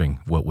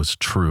conserving what was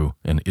true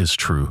and is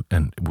true.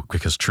 And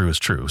because true is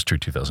true. It was true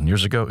 2,000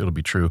 years ago. It'll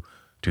be true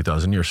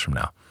 2,000 years from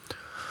now.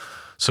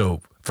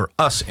 So for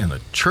us in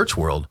the church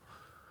world,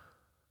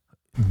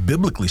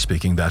 biblically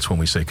speaking, that's when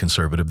we say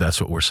conservative. That's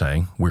what we're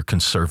saying. We're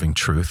conserving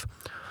truth.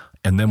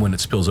 And then when it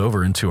spills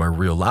over into our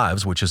real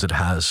lives, which is it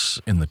has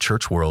in the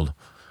church world,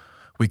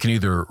 we can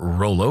either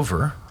roll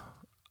over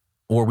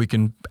or we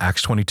can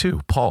Acts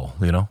 22, Paul,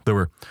 there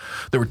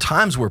were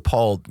times where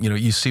Paul,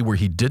 you see where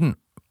he didn't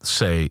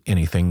say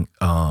anything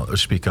or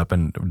speak up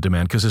and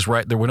demand because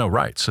there were no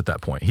rights at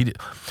that point.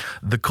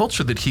 The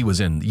culture that he was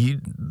in,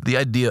 the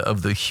idea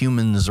of the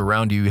humans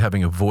around you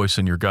having a voice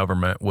in your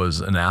government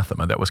was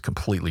anathema. That was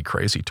completely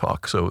crazy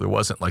talk. So there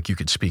wasn't like you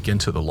could speak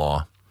into the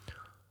law.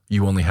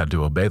 You only had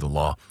to obey the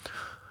law.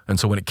 And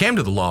so when it came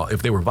to the law,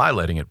 if they were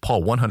violating it,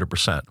 Paul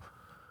 100%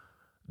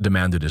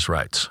 demanded his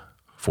rights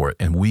for it.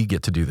 And we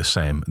get to do the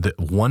same. The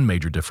one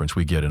major difference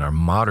we get in our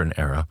modern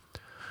era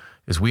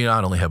is we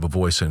not only have a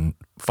voice in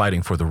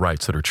fighting for the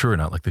rights that are true or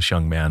not, like this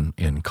young man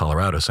in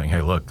Colorado saying,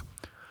 hey, look,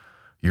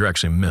 you're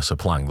actually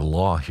misapplying the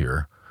law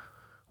here.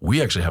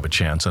 We actually have a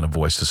chance and a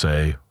voice to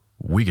say,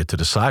 we get to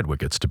decide what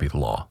gets to be the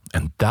law.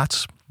 And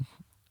that's,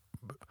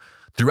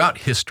 throughout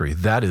history,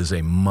 that is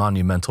a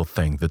monumental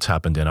thing that's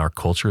happened in our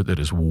culture that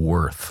is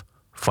worth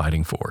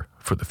fighting for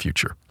the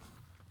future.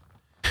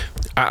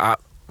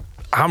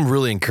 I'm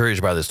really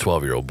encouraged by this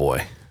 12-year-old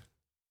boy.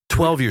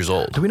 12 years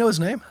old. Do we know his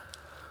name?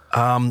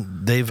 I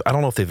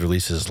don't know if they've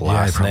released his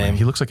last name.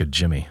 He looks like a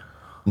Jimmy.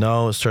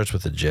 No, it starts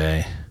with a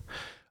J.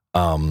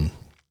 But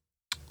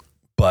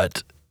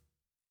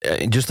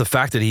just the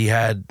fact that he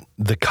had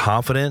the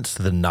confidence,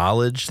 the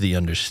knowledge, the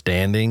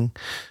understanding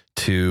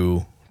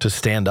to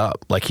stand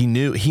up. Like he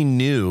knew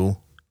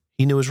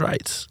his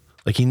rights.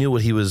 Like he knew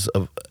what he was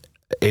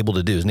able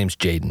to do. His name's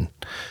Jaden.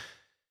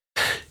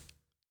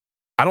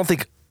 I don't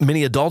think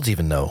many adults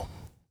even know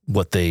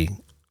what they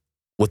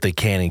what they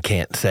can and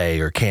can't say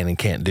or can and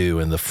can't do,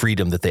 and the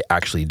freedom that they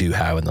actually do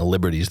have and the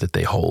liberties that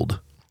they hold.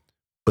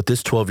 But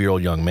this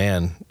 12-year-old young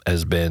man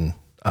has been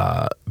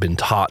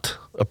taught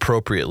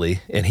appropriately,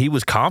 and he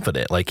was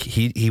confident. Like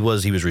he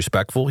was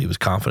respectful, he was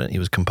confident, he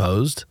was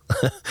composed,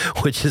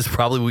 which is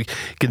probably, we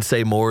can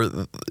say, more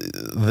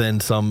than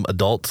some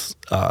adults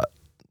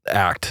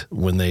act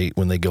when they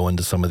go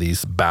into some of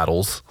these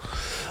battles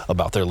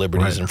about their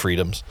liberties and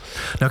freedoms.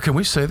 Now, can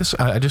we say this?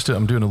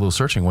 I'm doing a little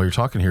searching while you're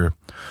talking here.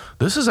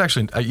 This is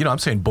actually, I'm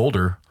saying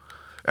Boulder,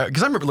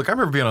 because I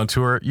remember being on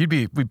tour.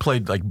 We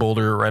played like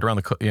Boulder right around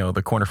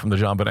the corner from the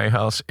Jean Bonnet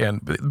house, and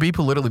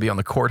people literally be on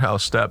the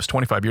courthouse steps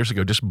 25 years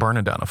ago, just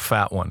burning down a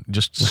fat one,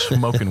 just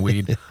smoking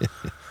weed.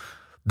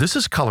 This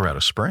is Colorado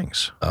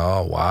Springs.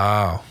 Oh,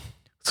 wow.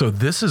 So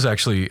this is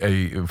actually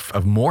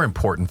a more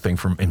important thing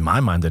in my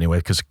mind anyway,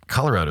 because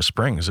Colorado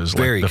Springs is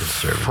very like the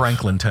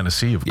Franklin,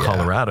 Tennessee of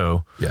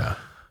Colorado. Yeah.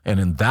 And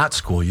in that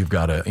school, you've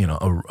got an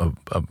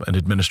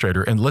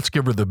administrator, and let's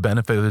give her the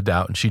benefit of the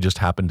doubt, and she just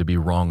happened to be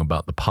wrong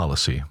about the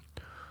policy.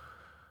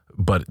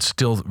 But it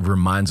still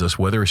reminds us,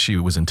 whether she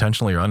was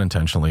intentionally or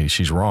unintentionally,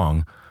 she's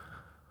wrong.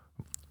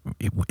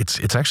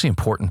 It's actually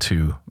important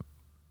to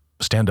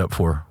stand up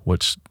for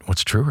what's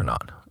true or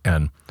not.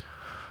 And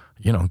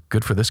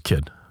good for this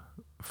kid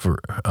for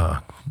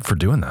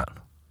doing that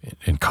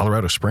in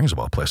Colorado Springs of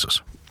all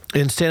places.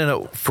 And standing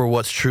up for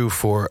what's true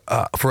for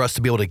us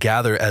to be able to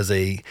gather as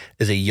a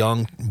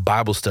young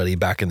Bible study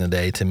back in the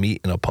day to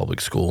meet in a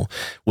public school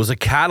was a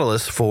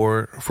catalyst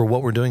for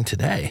what we're doing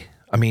today.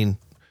 I mean,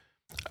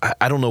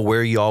 I don't know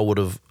where y'all would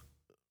have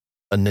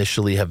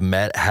initially have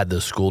met had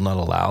the school not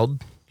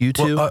allowed you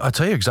to. Well, I'll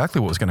tell you exactly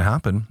what was going to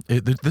happen.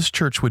 This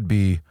church would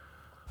be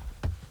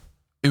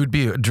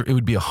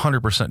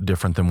 100%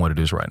 different than what it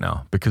is right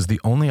now, because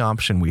the only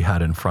option we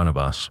had in front of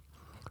us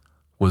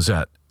was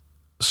at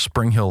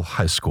Spring Hill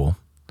High School,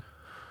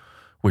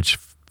 which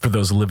for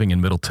those living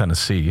in Middle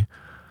Tennessee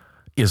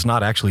is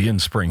not actually in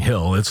Spring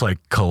Hill. It's like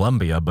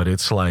Columbia, but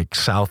it's like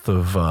south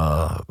of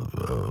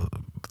the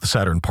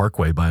Saturn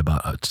Parkway by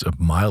about a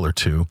mile or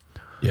two.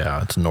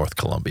 Yeah, it's North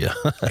Columbia.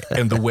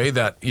 And the way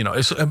that,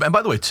 and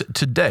by the way,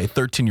 today,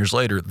 13 years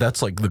later,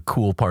 that's like the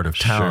cool part of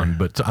town.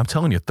 Sure. But I'm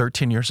telling you,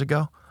 13 years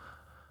ago,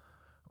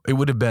 we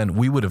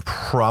would have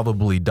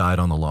probably died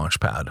on the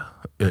launch pad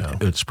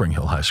at Spring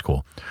Hill High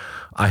School.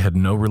 I had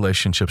no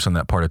relationships in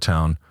that part of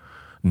town.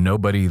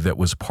 Nobody that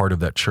was part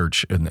of that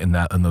church in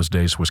those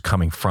days was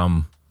coming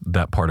from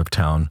that part of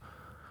town.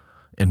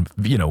 And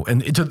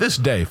and to this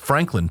day,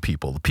 Franklin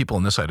people, the people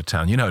on this side of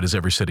town, how it is,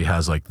 every city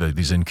has like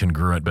these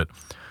incongruent, but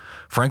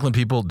Franklin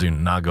people they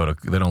don't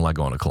like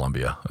going to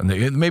Columbia,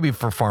 and maybe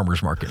for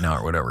farmers market now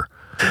or whatever.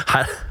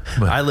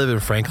 I live in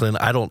Franklin.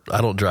 I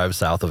don't drive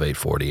south of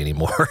 840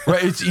 anymore.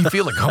 Right? You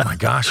feel like, oh my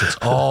gosh, it's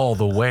all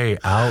the way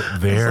out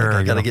there.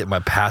 I got to get my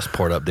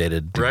passport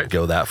updated to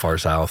go that far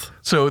south.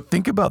 So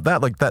think about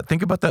that.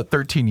 Think about that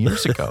 13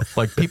 years ago.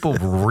 Like, people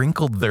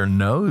wrinkled their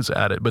nose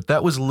at it, but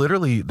that was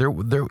literally there.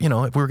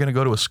 If we were going to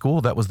go to a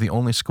school, that was the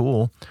only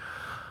school.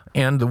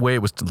 And the way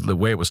it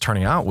was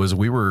turning out was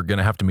we were going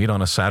to have to meet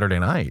on a Saturday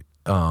night,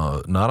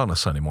 not on a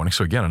Sunday morning.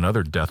 So again,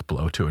 another death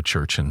blow to a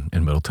church in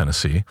Middle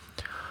Tennessee.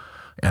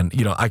 And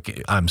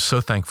I'm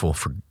just thankful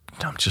for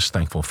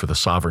the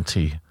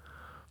sovereignty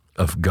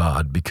of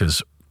God,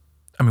 because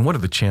what are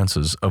the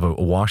chances of a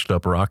washed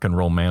up rock and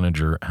roll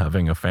manager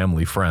having a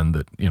family friend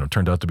that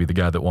turned out to be the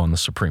guy that won the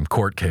Supreme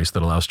Court case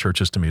that allows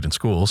churches to meet in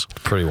schools?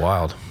 Pretty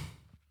wild.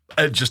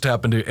 It just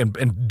happened to,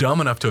 and dumb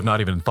enough to have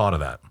not even thought of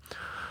that.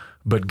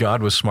 But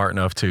God was smart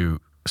enough to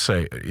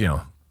say,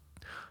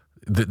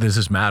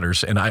 this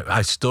matters. And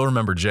I still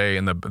remember, Jay,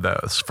 in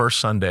the first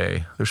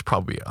Sunday, there's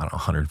probably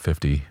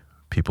 150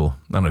 people.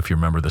 I don't know if you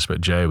remember this,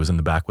 but Jay was in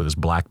the back with his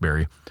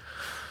BlackBerry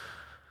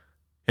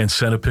and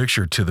sent a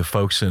picture to the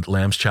folks at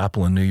Lamb's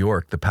Chapel in New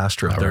York, the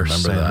pastor up there,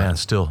 saying, man,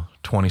 still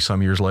 20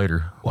 some years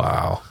later.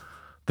 Wow.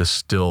 This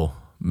still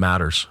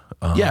matters.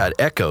 It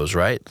echoes,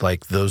 right?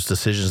 Like those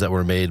decisions that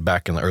were made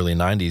back in the early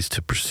 90s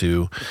to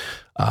pursue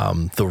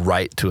the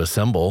right to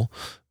assemble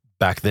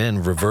back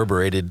then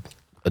reverberated,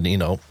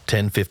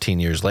 10, 15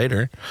 years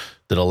later,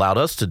 that allowed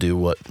us to do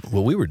what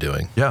we were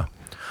doing. Yeah.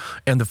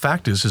 And the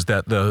fact is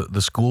that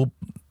the school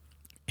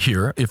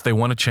here, if they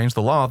want to change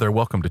the law, they're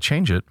welcome to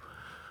change it,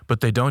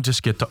 but they don't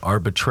just get to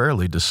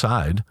arbitrarily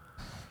decide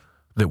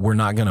that we're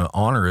not going to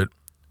honor it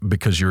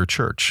because you're a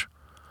church.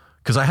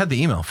 Because I had the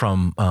email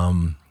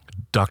from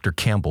Dr.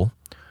 Campbell,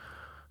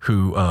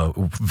 who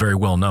very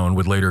well known,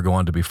 would later go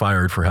on to be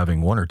fired for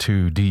having one or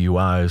two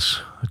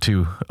DUIs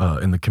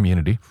in the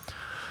community.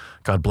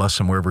 God bless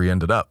him wherever he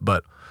ended up.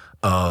 But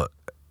I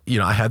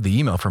had the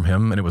email from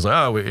him, and it was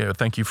like,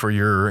 thank you for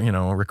your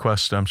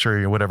request. I'm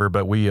sure whatever,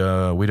 but we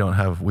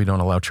don't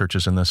allow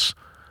churches in this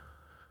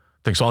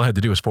thing. So all I had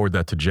to do was forward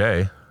that to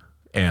Jay,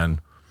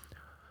 and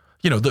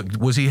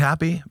was he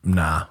happy?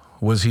 Nah.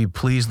 Was he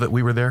pleased that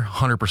we were there?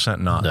 100%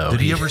 not. No, Did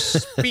he ever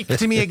speak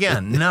to me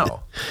again?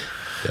 No.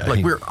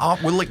 Yeah, we're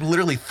like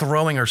literally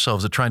throwing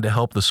ourselves at trying to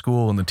help the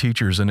school and the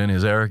teachers, and in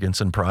his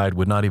arrogance and pride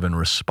would not even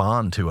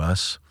respond to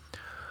us.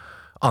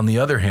 On the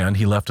other hand,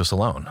 he left us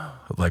alone.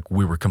 Like,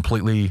 we were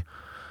completely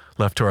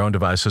left to our own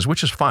devices,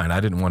 which is fine. I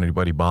didn't want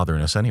anybody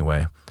bothering us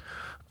anyway.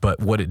 But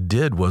what it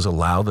did was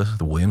allow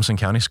the Williamson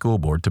County School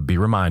Board to be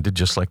reminded,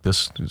 just like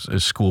this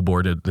school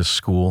board at this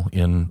school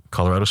in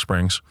Colorado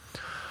Springs,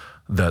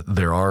 that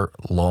there are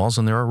laws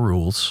and there are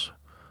rules,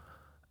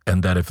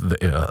 and that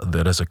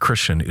that as a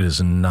Christian, it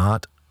is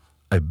not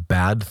a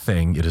bad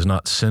thing. It is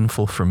not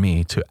sinful for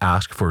me to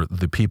ask for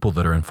the people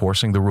that are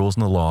enforcing the rules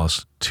and the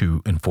laws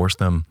to enforce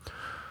them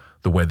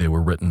the way they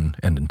were written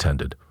and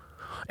intended.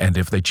 And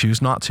if they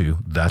choose not to,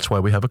 that's why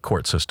we have a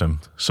court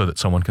system, so that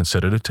someone can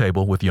sit at a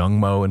table with young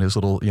Mo and his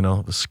little,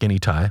 skinny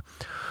tie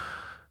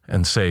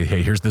and say,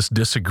 hey, here's this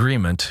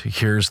disagreement.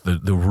 Here's the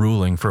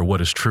ruling for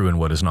what is true and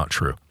what is not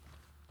true.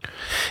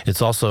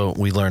 It's also,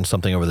 we learned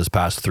something over this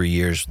past 3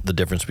 years, the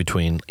difference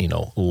between,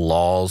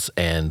 laws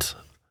and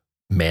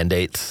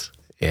mandates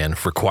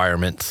and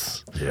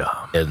requirements.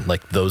 Yeah. And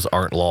like, those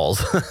aren't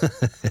laws.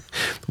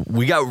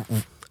 We got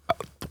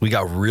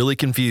really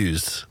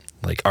confused.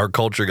 Like, our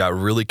culture got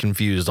really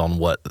confused on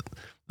what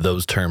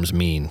those terms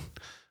mean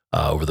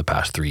over the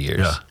past 3 years.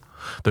 Yeah.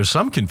 There's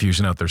some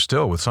confusion out there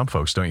still with some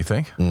folks, don't you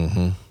think?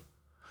 Mm-hmm.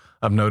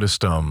 I've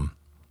noticed, and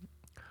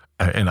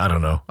I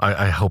don't know,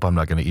 I hope I'm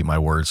not going to eat my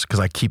words, because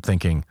I keep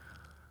thinking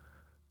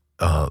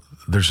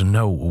there's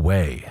no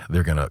way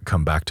they're going to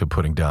come back to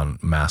putting down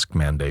mask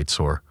mandates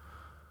or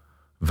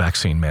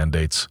vaccine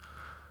mandates.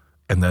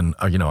 And then,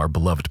 our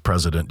beloved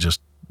president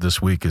just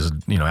this week is,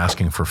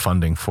 asking for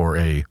funding for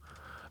a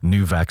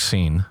new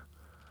vaccine,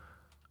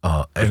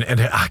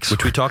 and actually,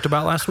 which we talked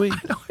about last week.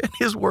 I know, and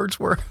his words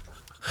were,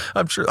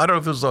 I'm sure, I don't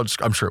know if it was on,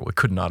 I'm sure it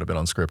could not have been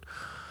on script,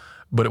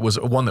 but it was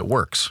one that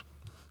works.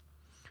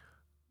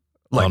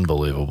 Like,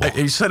 unbelievable.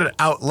 He said it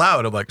out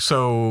loud. I'm like,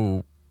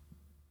 so,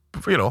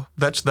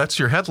 that's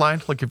your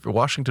headline. Like, if you're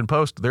Washington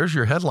Post, there's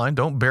your headline.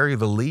 Don't bury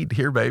the lead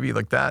here, baby.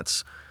 Like,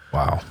 that's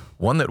wow.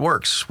 One that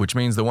works, which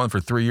means the one for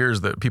 3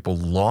 years that people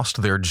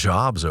lost their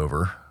jobs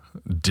over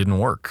didn't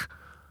work,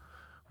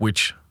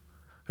 which,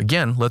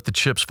 again, let the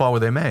chips fall where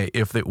they may.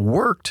 If it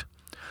worked,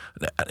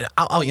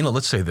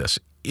 let's say this.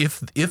 If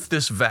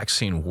this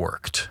vaccine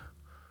worked,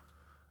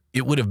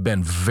 it would have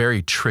been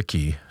very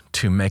tricky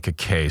to make a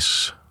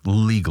case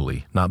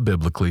legally, not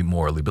biblically,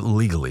 morally, but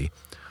legally,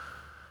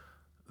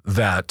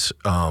 that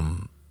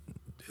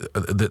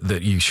that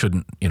you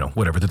shouldn't,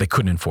 that they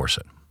couldn't enforce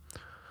it,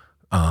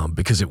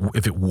 because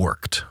if it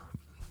worked,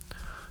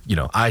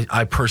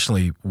 I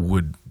personally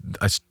would,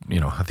 I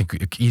think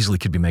it easily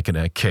could be making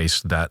a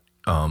case that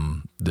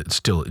that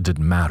still it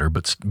didn't matter,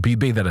 but be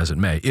that as it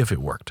may, if it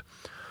worked.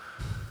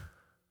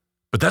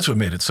 But that's what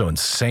made it so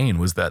insane,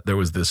 was that there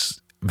was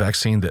this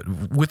vaccine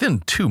that within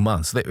 2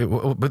 months,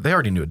 but they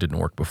already knew it didn't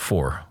work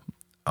before.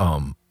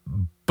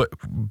 But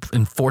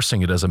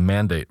enforcing it as a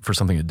mandate for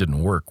something that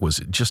didn't work was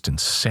just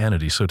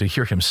insanity. So to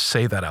hear him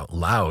say that out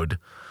loud,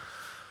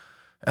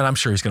 and I'm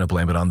sure he's going to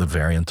blame it on the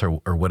variant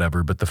or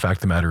whatever, but the fact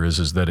of the matter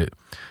is that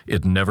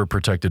it never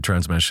protected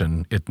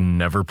transmission. It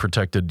never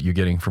protected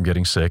you from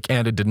getting sick,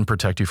 and it didn't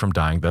protect you from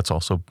dying. That's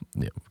also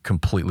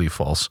completely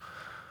false.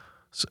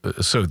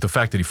 So the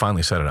fact that he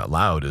finally said it out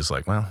loud is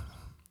like, well,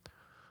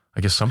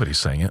 I guess somebody's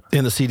saying it.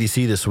 And the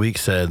CDC this week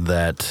said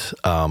that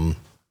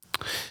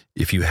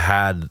if you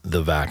had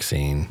the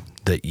vaccine,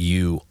 that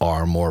you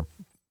are more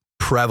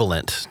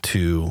prevalent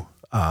to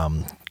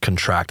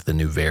contract the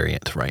new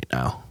variant right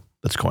now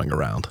that's going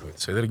around. Wait,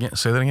 say that again.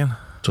 So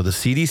the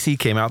CDC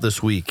came out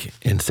this week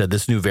and said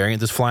this new variant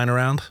that's flying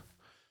around,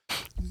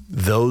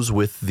 those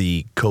with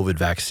the COVID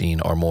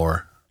vaccine are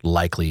more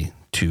likely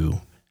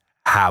to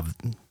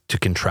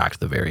contract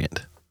the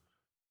variant,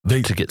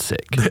 to get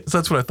sick.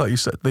 That's what I thought you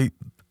said.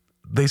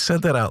 They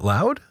said that out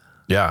loud?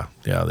 Yeah,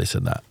 they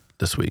said that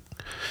this week.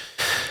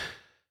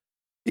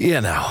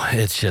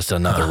 It's just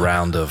another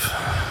round of,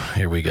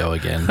 here we go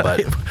again.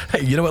 But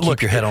hey, you know what?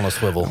 Keep your head on a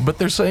swivel. But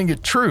they're saying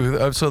it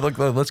true. So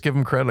let's give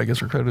them credit. I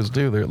guess where credit is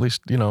due. They're at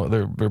least,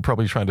 they're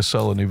probably trying to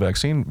sell a new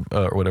vaccine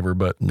or whatever.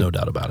 But no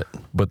doubt about it.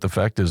 But the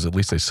fact is, at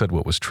least they said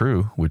what was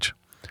true. Which,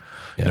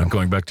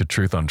 going back to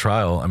truth on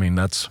trial. I mean,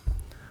 that's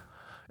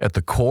at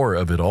the core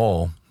of it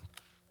all.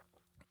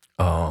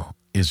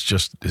 Is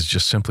just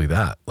simply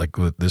that. Like,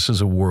 this is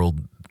a world.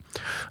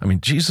 I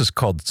mean, Jesus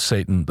called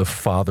Satan the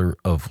father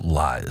of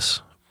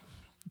lies.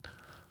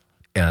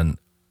 And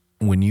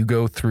when you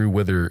go through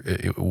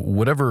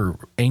whatever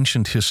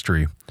ancient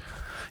history,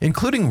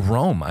 including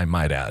Rome, I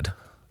might add,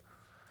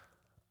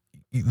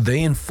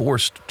 they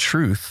enforced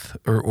truth,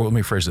 or let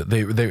me phrase it,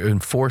 they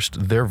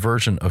enforced their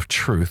version of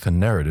truth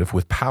and narrative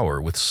with power,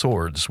 with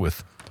swords,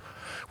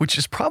 which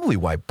is probably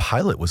why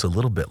Pilate was a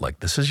little bit like,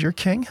 this is your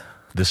king?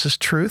 This is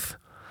truth?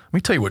 Let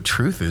me tell you what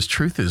truth is.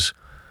 Truth is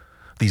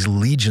these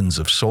legions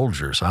of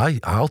soldiers.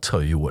 I'll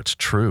tell you what's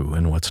true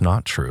and what's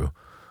not true,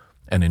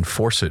 and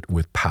enforce it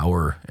with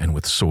power and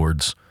with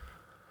swords.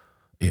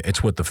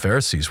 It's what the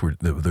Pharisees were,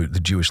 the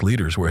Jewish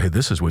leaders were. Hey,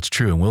 this is what's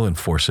true, and we'll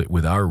enforce it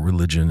with our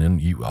religion, and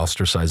you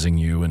ostracizing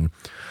you and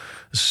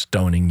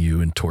stoning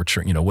you and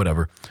torturing,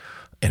 whatever.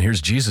 And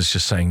here's Jesus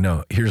just saying,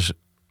 no, here's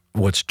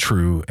what's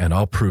true, and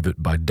I'll prove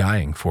it by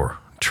dying for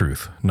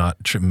truth, not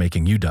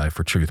making you die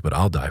for truth, but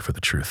I'll die for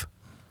the truth.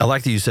 I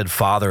like that you said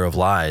father of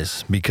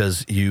lies,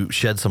 because you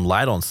shed some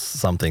light on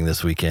something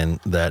this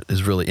weekend that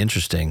is really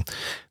interesting.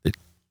 That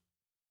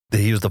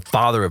he was the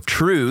father of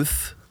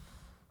truth,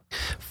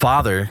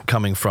 father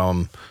coming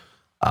from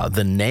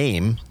the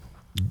name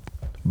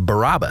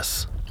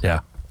Barabbas. Yeah.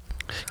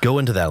 Go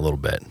into that a little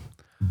bit.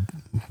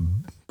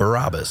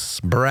 Barabbas,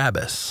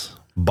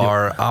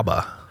 Bar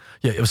Abba.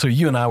 Yeah, so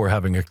you and I were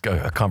having a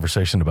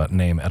conversation about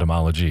name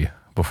etymology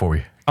before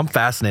we... I'm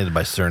fascinated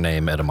by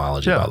surname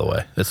etymology, by the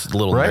way. It's a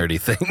little nerdy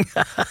thing.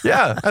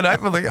 Yeah, and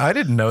I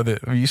didn't know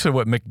that. You said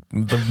what,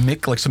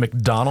 Mick, like, so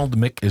McDonald,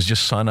 Mick is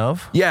just son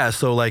of? Yeah,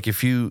 so like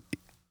if you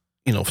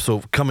know,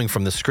 so coming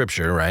from the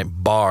scripture, right?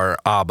 Bar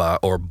Abba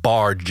or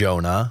Bar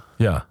Jonah.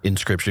 Yeah. In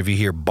scripture, if you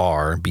hear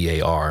Bar,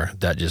 B-A-R,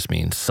 that just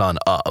means son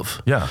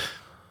of. Yeah.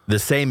 The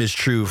same is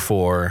true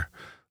for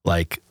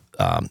like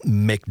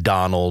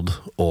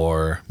McDonald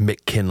or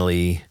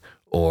McKinley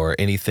or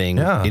anything,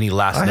 any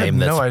last name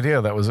that's no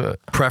idea that was it.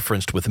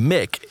 Preferenced with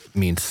Mick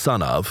means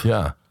son of.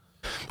 Yeah.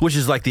 Which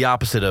is like the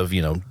opposite of,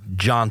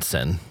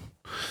 Johnson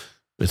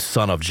is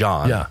son of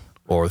John. Yeah.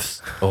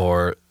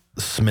 Or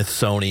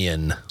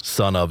Smithsonian,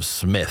 son of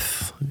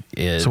Smith.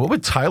 So what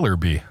would Tyler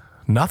be?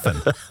 Nothing.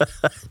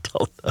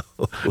 Don't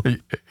know.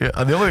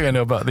 Yeah, the only thing I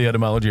know about the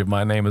etymology of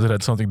my name is it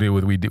had something to do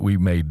with we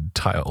made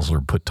tiles or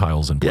put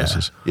tiles in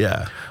places.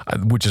 Yeah.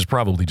 Which is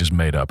probably just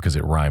made up because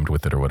it rhymed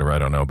with it or whatever. I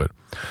don't know.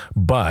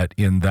 But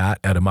in that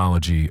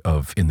etymology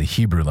in the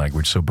Hebrew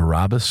language, so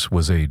Barabbas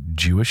was a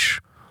Jewish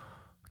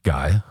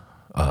guy,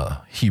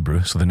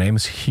 Hebrew. So the name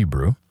is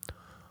Hebrew.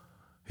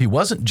 He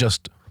wasn't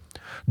just...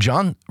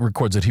 John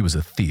records that he was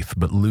a thief,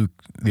 but Luke,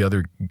 the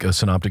other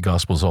synoptic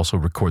gospels, also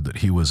record that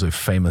he was a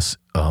famous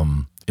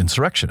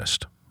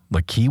insurrectionist.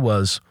 Like he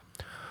was,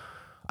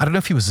 I don't know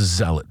if he was a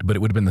zealot, but it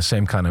would have been the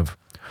same kind of,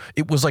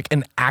 it was like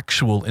an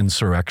actual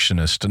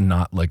insurrectionist,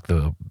 not like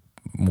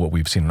what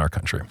we've seen in our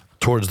country.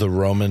 Towards the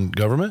Roman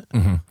government?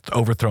 Mm-hmm.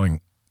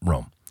 Overthrowing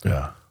Rome.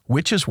 Yeah.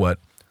 Which is what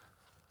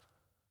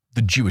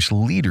the Jewish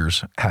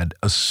leaders had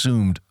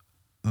assumed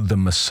the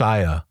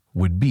Messiah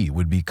would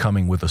be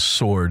coming with a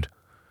sword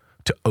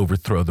to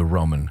overthrow the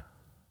Roman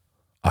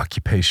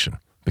occupation.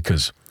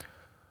 Because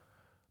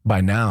by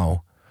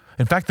now,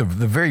 in fact, the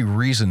very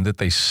reason that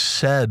they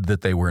said that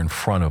they were in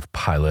front of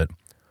Pilate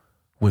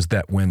was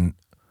that when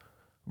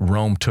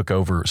Rome took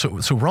over,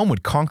 so Rome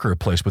would conquer a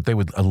place, but they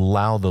would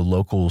allow the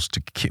locals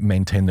to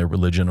maintain their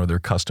religion or their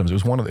customs. That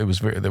was one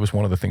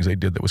of the things they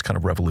did that was kind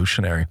of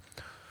revolutionary.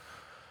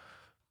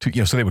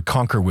 So they would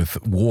conquer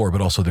with war, but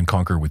also then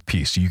conquer with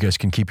peace. So you guys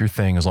can keep your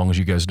thing as long as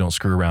you guys don't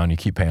screw around. You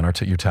keep paying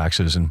your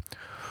taxes. And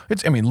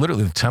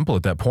literally the temple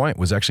at that point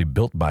was actually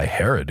built by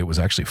Herod. It was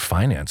actually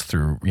financed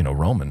through,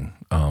 Roman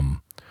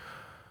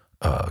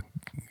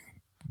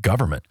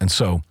government. And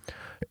so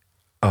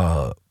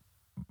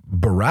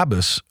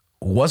Barabbas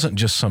wasn't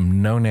just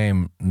some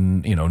no-name,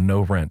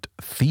 no-rent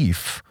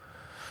thief.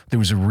 There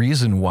was a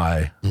reason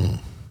why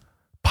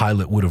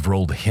Pilate would have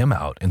rolled him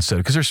out instead.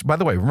 Because there's, by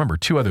the way, remember,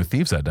 2 other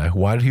thieves that day.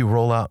 Why did he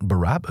roll out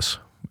Barabbas?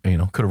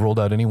 Could have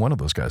rolled out any one of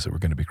those guys that were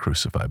going to be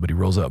crucified, but he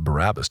rolls out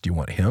Barabbas. Do you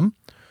want him?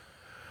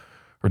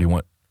 Or do you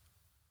want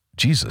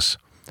Jesus?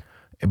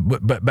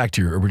 But back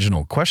to your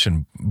original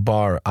question,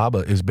 Bar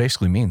Abba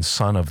basically means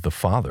son of the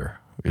Father,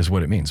 is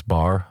what it means.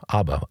 Bar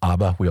Abba.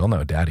 Abba, we all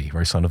know, daddy,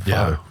 right? Son of the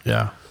Father.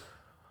 Yeah.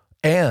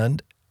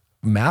 And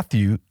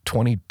Matthew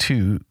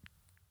 27.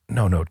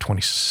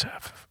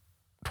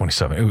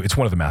 It's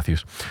one of the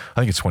Matthews. I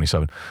think it's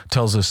 27.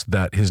 Tells us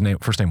that his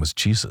first name was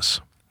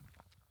Jesus.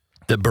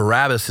 That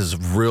Barabbas, his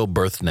real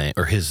birth name,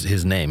 or his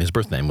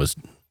birth name was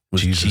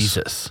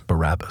Jesus.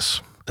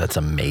 Barabbas. That's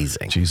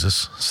amazing.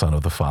 Jesus, son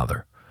of the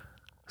Father.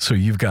 So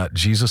you've got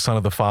Jesus, son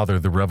of the Father,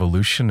 the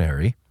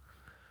revolutionary,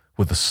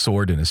 with a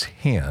sword in his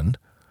hand,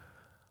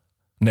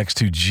 next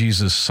to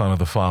Jesus, son of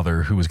the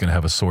Father, who was going to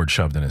have a sword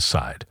shoved in his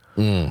side.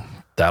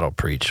 That'll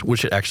preach,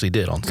 which it actually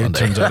did on Sunday.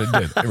 It turns out it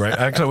did, right?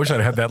 Actually, I wish I'd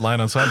had that line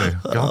on Sunday.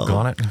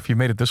 Doggone it. If you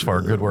made it this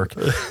far, good work.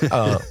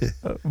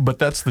 But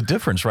that's the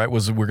difference, right?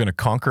 Was we're going to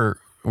conquer,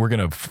 we're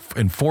going to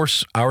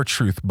enforce our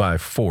truth by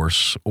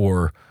force,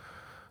 or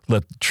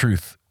let the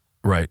truth,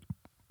 right?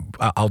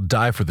 I'll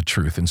die for the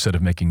truth instead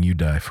of making you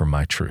die for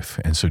my truth.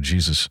 And so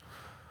Jesus,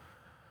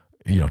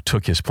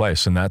 took his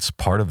place. And that's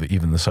part of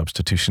even the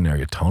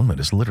substitutionary atonement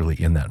is literally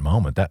in that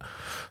moment. That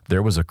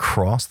there was a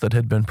cross that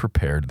had been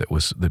prepared that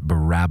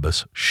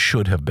Barabbas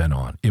should have been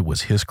on. It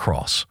was his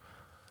cross.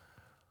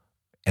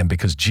 And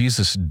because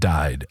Jesus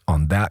died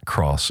on that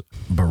cross,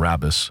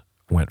 Barabbas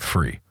went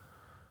free.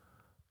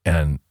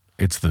 And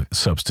it's the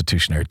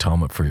substitutionary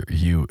atonement for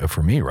you,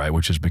 for me, right?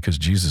 Which is because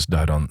Jesus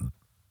died on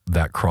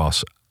that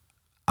cross,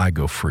 I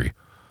go free.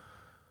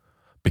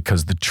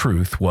 Because the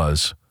truth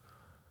was,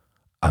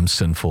 I'm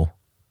sinful.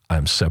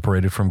 I'm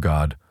separated from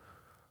God.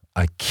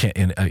 I can't,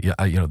 in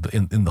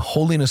the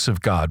holiness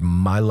of God,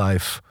 my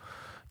life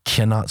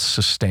cannot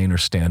sustain or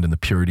stand in the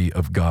purity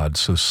of God.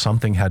 So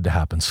something had to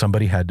happen.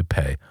 Somebody had to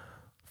pay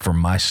for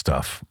my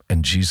stuff.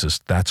 And Jesus,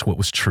 that's what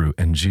was true.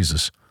 And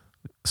Jesus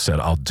said,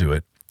 I'll do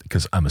it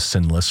because I'm a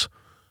sinless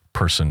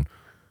person.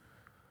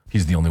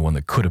 He's the only one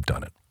that could have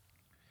done it.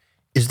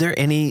 Is there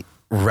any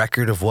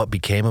record of what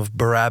became of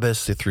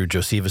Barabbas through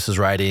Josephus's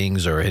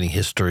writings or any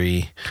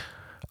history?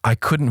 I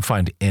couldn't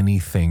find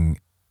anything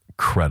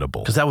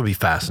credible. Because that would be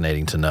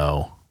fascinating to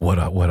know. What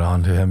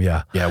on to him?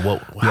 Yeah. Yeah,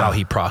 how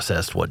he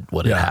processed what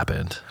had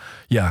happened.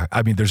 Yeah,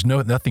 I mean, there's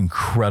nothing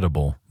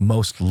credible.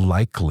 Most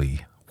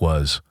likely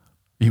was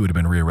he would have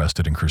been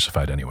rearrested and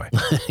crucified anyway.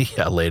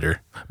 Yeah,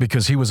 later.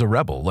 Because he was a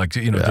rebel. Like,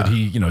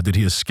 did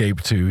he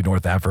escape to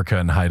North Africa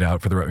and hide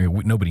out for the? I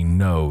mean, nobody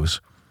knows.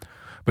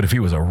 But if he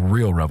was a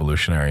real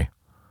revolutionary,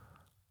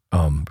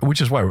 which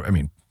is why, I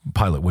mean,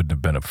 Pilate wouldn't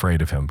have been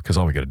afraid of him, because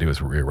all we got to do is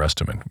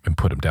rearrest him and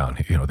put him down.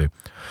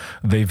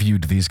 They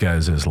viewed these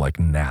guys as like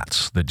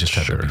gnats that just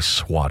had to be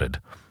swatted.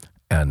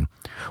 And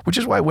which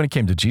is why when it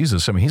came to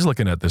Jesus, I mean, he's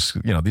looking at this,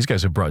 these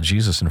guys have brought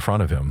Jesus in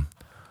front of him,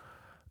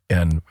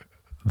 and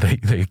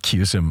they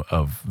accuse him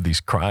of these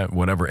crimes,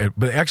 whatever.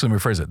 But actually, let me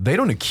rephrase it. They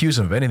don't accuse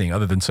him of anything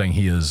other than saying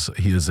he is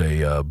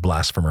a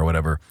blasphemer or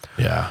whatever.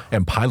 Yeah.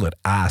 And Pilate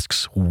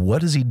asks,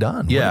 what has he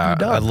done? Yeah, what have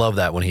you done? I love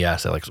that when he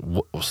asked that. Like,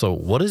 so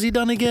what has he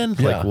done again?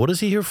 Yeah. Like, what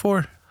is he here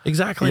for?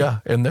 Exactly.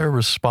 Yeah. And their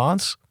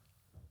response,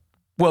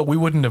 well, we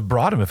wouldn't have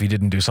brought him if he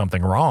didn't do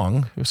something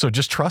wrong. So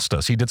just trust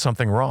us. He did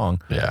something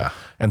wrong. Yeah.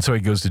 And so he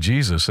goes to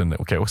Jesus and,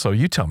 okay, well, so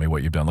you tell me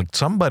what you've done. Like,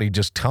 somebody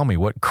just tell me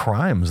what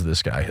crimes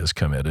this guy has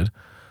committed.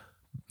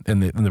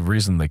 And the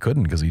reason they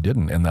couldn't, because he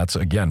didn't. And that's,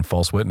 again,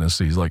 false witness.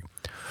 He's like,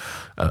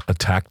 a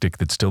tactic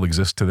that still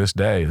exists to this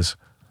day is,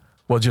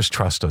 well, just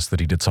trust us that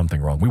he did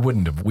something wrong.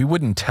 We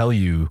wouldn't tell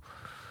you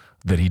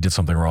that he did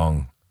something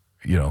wrong,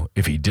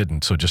 if he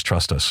didn't. So just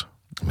trust us.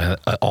 Man,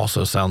 it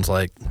also sounds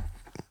like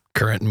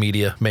current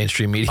media,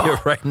 mainstream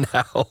media right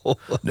now.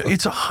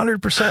 It's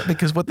 100%,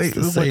 because what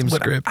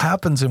script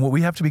happens, and what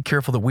we have to be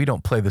careful that we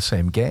don't play the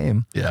same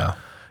game. Yeah.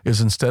 Is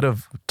instead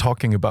of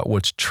talking about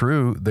what's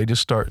true, they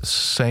just start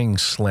saying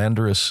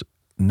slanderous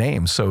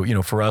names. So,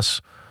 for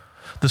us,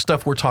 the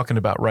stuff we're talking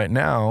about right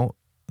now,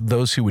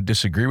 those who would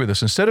disagree with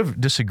us, instead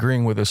of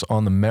disagreeing with us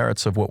on the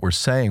merits of what we're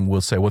saying,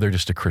 we'll say, well, they're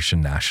just a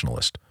Christian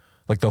nationalist.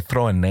 Like, they'll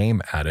throw a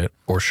name at it.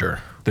 Or sure.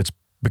 That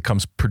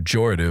becomes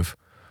pejorative.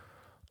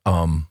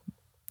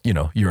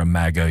 You're a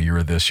MAGA, you're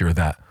a this, you're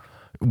that.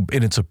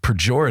 And it's a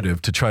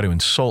pejorative to try to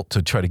insult,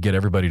 to try to get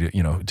everybody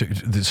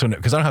to, so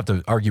because I don't have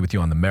to argue with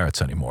you on the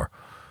merits anymore.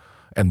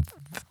 And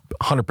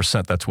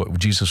 100%, that's what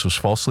Jesus was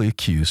falsely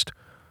accused,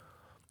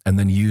 and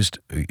then used,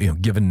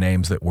 given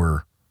names that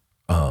were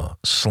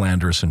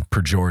slanderous and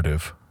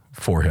pejorative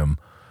for him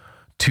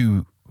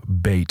to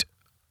bait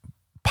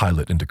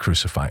Pilate into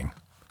crucifying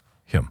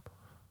him.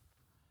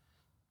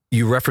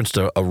 You referenced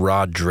a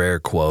Rod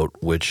Dreher quote,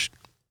 which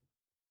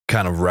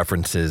kind of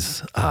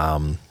references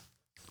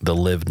the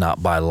Live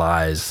Not by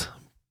Lies,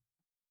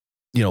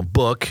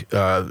 book,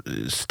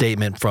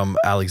 statement from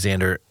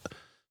Alexander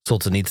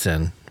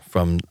Solzhenitsyn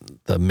from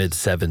the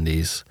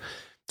mid-'70s.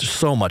 There's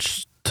so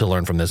much to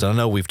learn from this. And I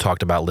know we've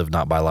talked about Live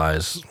Not by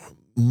Lies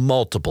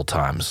multiple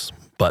times,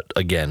 but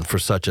again, for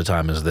such a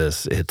time as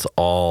this, it's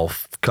all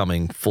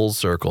coming full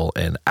circle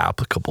and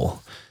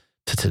applicable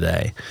to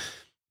today.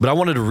 But I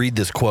wanted to read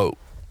this quote.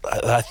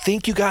 I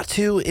think you got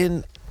to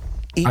in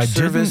each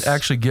service. Didn't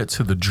actually get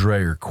to the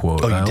Dreher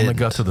quote. I only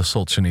got to the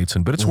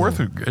Solzhenitsyn, but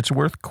it's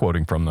worth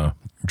quoting from the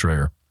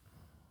Dreher.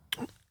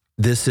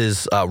 This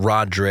is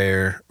Rod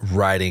Dreher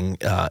writing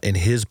in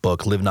his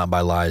book, Live Not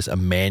by Lies, a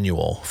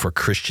manual for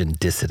Christian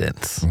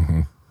dissidents,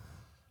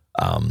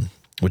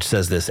 which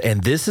says this.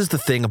 And this is the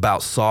thing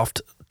about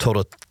soft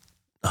total.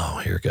 Oh,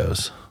 here it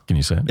goes. Can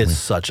you say it? It's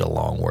such a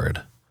long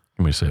word.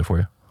 Can we say it for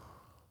you?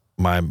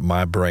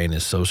 My brain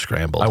is so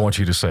scrambled. I want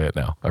you to say it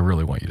now. I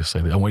really want you to say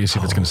that. I want you to see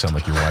if it's going to sound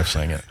like your wife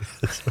saying it.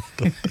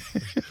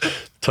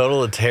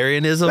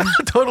 Totalitarianism?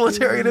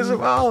 Totalitarianism.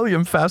 Oh, the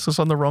emphasis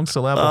on the wrong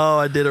syllable. Oh,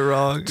 I did it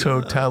wrong.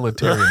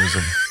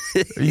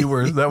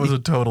 Totalitarianism. That was a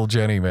total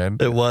Jenny, man.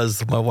 It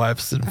was. My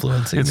wife's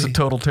influencing me. It's a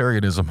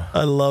totalitarianism.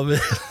 I love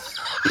it.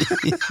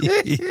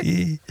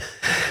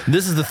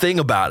 This is the thing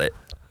about it.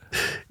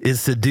 It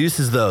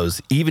seduces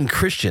those, even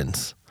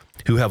Christians,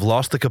 who have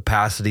lost the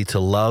capacity to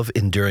love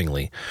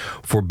enduringly,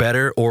 for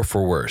better or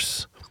for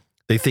worse.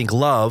 They think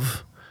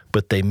love,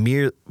 but they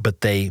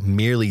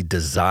merely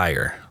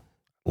desire.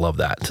 Love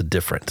that. It's a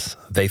difference.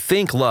 They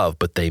think love,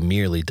 but they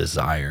merely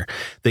desire.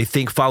 They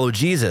think follow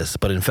Jesus,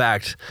 but in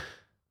fact,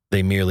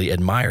 they merely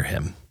admire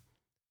him.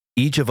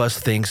 Each of us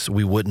thinks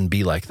we wouldn't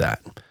be like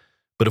that.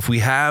 But if we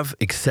have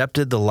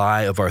accepted the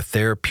lie of our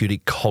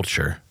therapeutic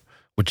culture,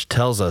 which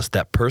tells us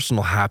that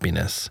personal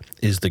happiness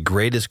is the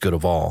greatest good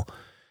of all,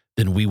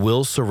 then we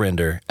will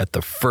surrender at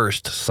the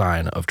first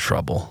sign of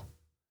trouble.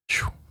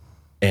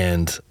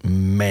 And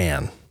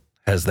man,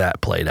 has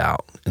that played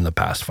out in the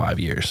past 5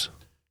 years.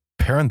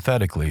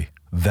 Parenthetically,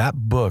 that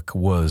book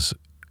was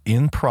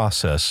in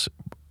process,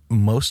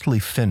 mostly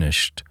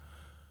finished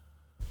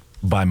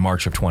by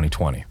March of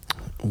 2020.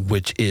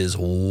 Which is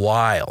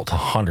wild.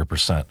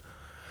 100%.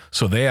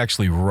 So they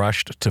actually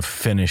rushed to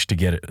finish to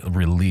get it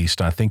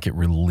released. I think it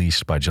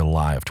released by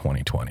July of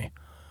 2020.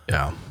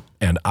 Yeah.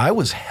 And I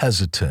was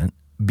hesitant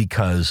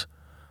because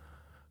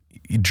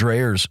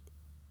Dreher's,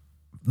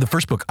 the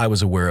first book I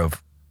was aware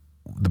of,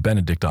 the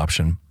Benedict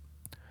option,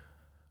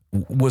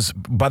 was,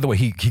 by the way,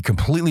 he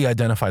completely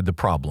identified the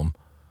problem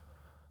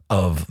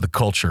of the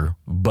culture,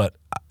 but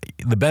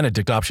the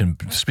Benedict option,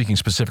 speaking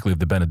specifically of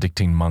the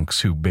Benedictine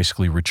monks who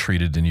basically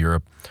retreated in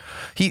Europe,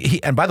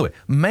 he and by the way,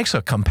 makes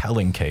a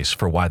compelling case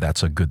for why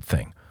that's a good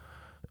thing.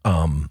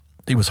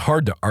 It was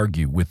hard to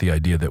argue with the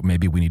idea that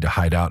maybe we need to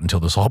hide out until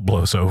this all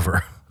blows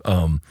over.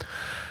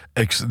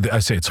 I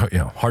say it's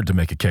hard to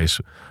make a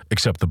case,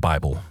 except the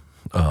Bible,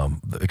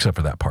 except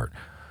for that part,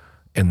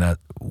 and that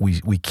we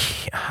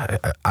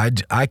can't.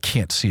 I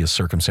can't see a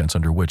circumstance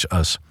under which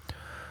us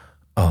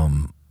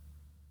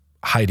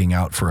hiding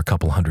out for a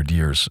couple hundred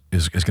years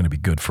is going to be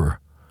good for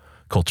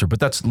culture. But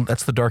that's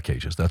the Dark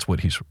Ages. That's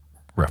what he's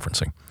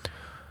referencing.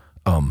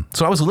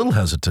 So I was a little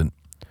hesitant.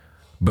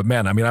 But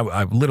man, I mean,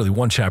 I literally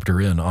one chapter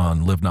in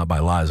on Live Not by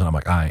Lies, and I'm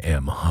like, I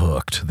am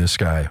hooked. This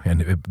guy, and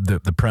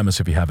the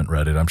premise, if you haven't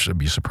read it, I'm sure you'd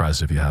be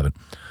surprised if you haven't.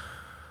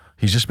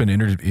 He's just been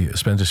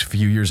spent a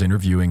few years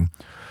interviewing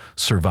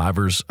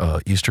survivors,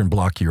 Eastern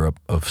Bloc Europe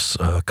of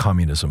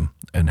communism,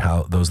 and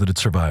how those that had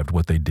survived,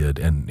 what they did,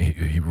 and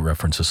he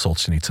references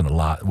Solzhenitsyn a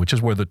lot, which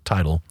is where the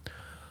title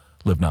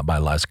 "Live Not by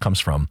Lies" comes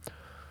from.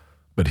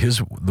 But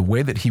the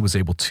way that he was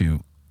able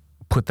to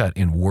put that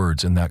in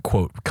words, and that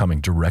quote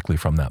coming directly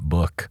from that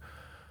book,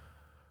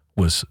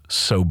 was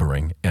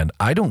sobering. And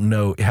I don't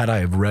know, had I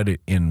have read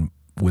it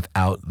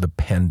without the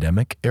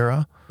pandemic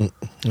era,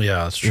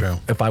 yeah, that's true.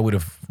 If I would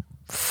have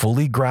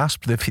fully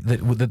grasped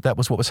that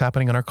was what was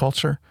happening in our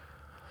culture.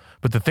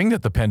 But the thing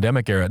that the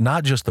pandemic era,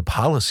 not just the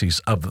policies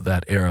of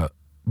that era,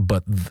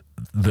 but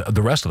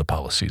the rest of the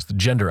policies, the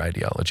gender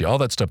ideology, all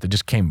that stuff that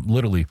just came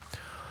literally,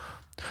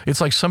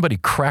 it's like somebody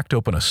cracked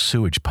open a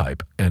sewage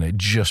pipe and it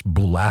just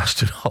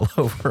blasted all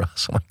over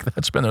us. Like,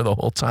 that's been there the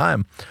whole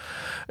time.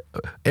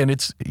 And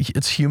it's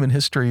human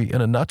history in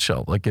a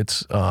nutshell. Like,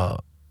 it's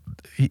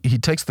he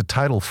takes the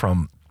title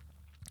from,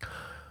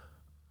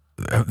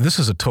 this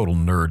is a total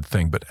nerd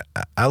thing, but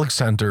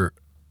Alexander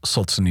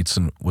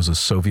Solzhenitsyn was a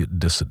Soviet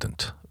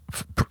dissident,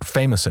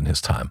 famous in his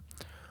time.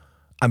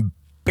 I'm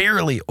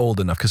barely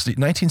old enough, because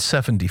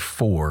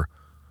 1974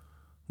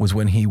 was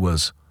when he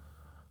was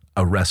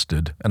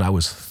arrested, and I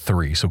was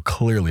 3, so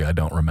clearly I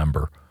don't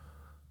remember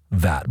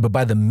that. But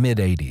by the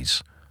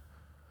mid-'80s,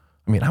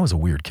 I mean, I was a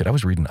weird kid. I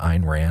was reading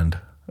Ayn Rand,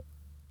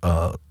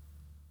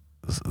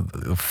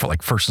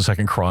 like First and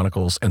Second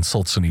Chronicles, and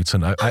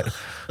Solzhenitsyn.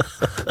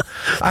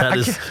 That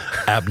is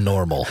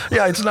abnormal.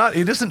 Yeah,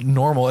 it isn't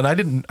normal. And I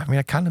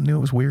kind of knew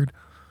it was weird.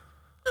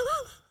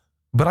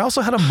 But I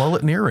also had a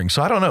mullet and earring,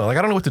 so I don't know. Like,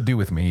 I don't know what to do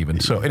with me even.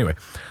 So anyway,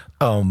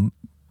 so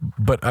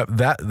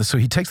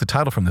he takes the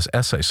title from this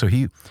essay. So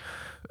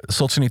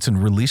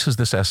Solzhenitsyn releases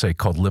this essay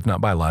called Live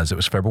Not by Lies. It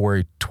was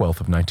February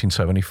 12th of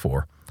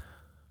 1974.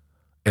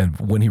 And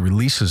when he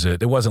releases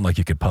it, it wasn't like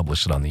you could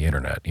publish it on the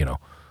internet, so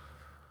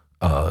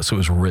it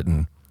was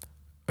written.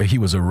 He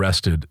was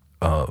arrested,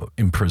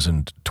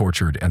 imprisoned,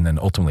 tortured, and then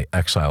ultimately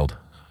exiled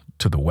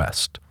to the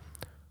West.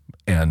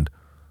 And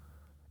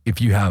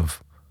if you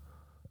have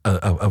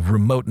a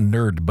remote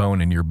nerd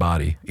bone in your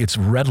body, it's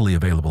readily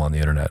available on the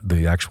internet,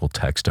 the actual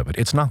text of it.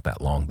 It's not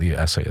that long. The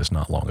essay is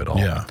not long at all.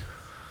 Yeah.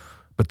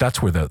 But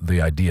that's where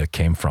the idea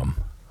came from,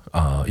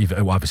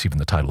 obviously even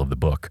the title of the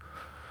book.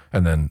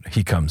 And then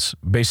he comes,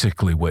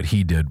 basically what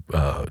he did,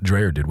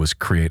 Dreher did, was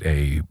create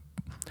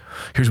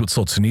here's what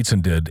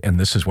Solzhenitsyn did, and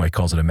this is why he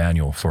calls it a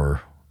manual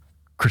for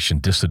Christian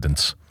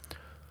dissidents,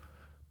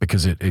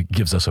 because it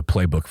gives us a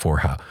playbook for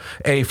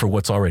for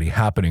what's already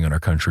happening in our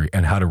country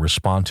and how to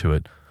respond to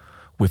it,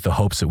 with the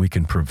hopes that we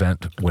can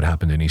prevent what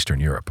happened in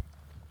Eastern Europe.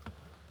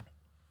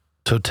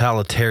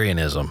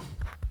 Totalitarianism.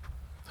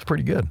 It's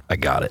pretty good. I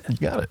got it. You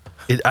got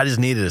it. I just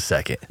needed a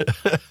second.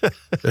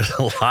 There's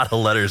a lot of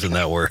letters in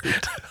that word.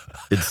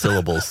 It's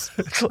syllables.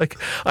 It's like,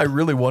 I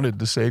really wanted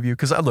to save you,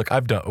 because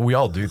we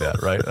all do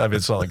that, right? I mean,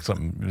 it's not like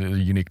something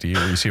unique to you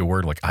where you see a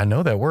word like, I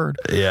know that word.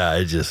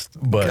 Yeah,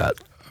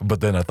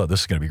 but then I thought,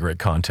 this is going to be great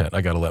content.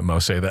 I got to let Mo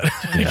say that.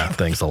 Yeah,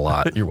 thanks a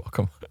lot. You're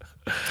welcome.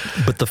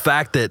 But the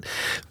fact that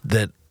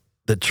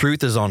the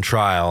truth is on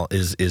trial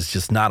is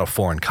just not a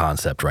foreign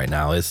concept right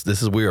now.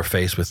 We are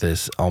faced with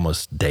this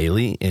almost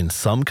daily in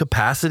some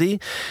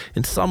capacity,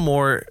 and some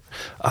more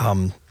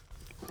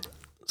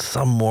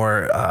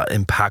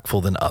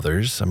impactful than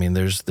others. I mean,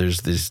 there's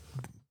these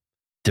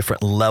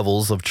different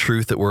levels of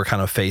truth that we're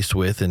kind of faced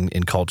with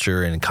in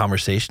culture and in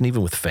conversation,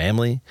 even with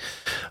family.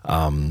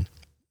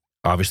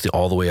 Obviously,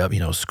 all the way up,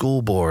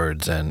 school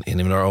boards and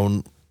even our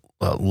own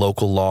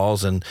local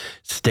laws and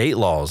state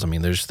laws. I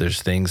mean, there's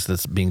things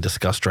that's being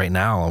discussed right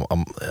now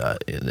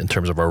in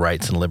terms of our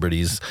rights and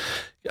liberties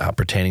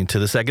pertaining to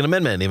the Second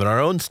Amendment, even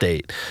our own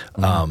state.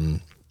 Mm-hmm.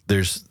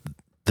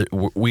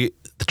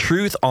 The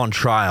truth on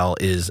trial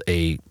is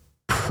a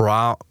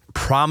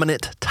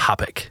prominent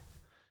topic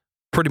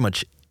pretty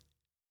much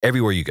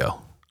everywhere you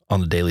go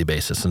on a daily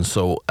basis. And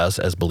so us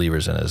as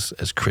believers and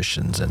as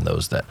Christians and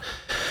those that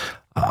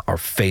are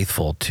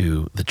faithful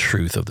to the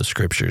truth of the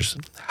scriptures,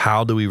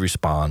 how do we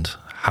respond?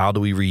 How do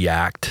we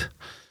react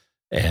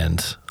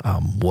And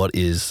what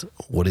is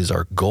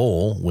our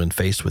goal when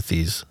faced with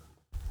these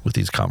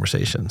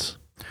conversations?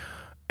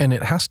 And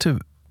it has to.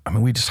 I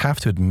mean, we just have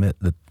to admit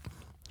that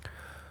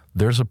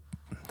there's a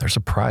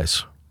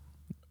price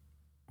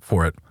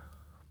for it.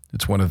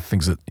 It's one of the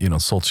things that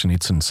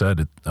Solzhenitsyn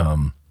said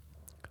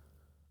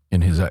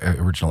in his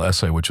original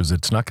essay, which was,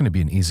 it's not going to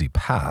be an easy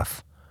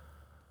path,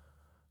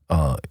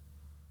 but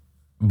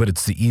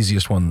it's the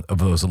easiest one of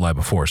those that lie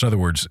before us. In other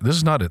words, this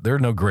is not there are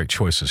no great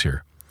choices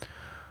here,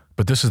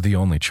 but this is the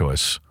only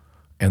choice.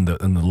 And the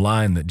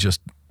line that just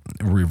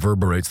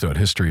reverberates throughout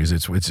history is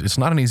it's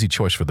not an easy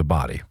choice for the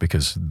body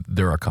because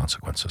there are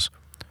consequences,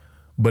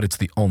 but it's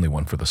the only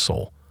one for the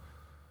soul.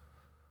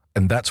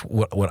 And that's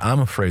what I'm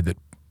afraid that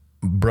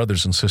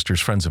brothers and sisters,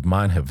 friends of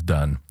mine have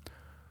done,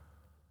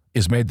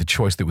 is made the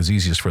choice that was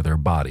easiest for their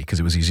body because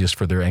it was easiest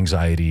for their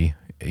anxiety,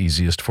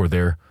 easiest for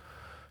their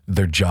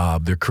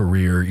job, their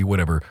career,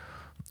 whatever.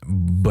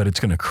 But it's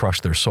going to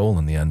crush their soul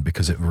in the end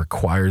because it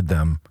required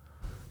them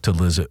to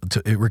live.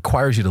 It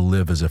requires you to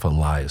live as if a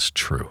lie is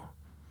true.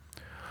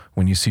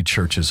 When you see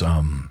churches,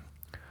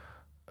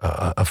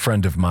 a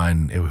friend of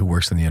mine who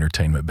works in the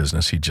entertainment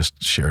business, he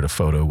just shared a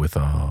photo with,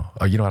 I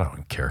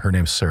don't care. Her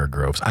name's Sarah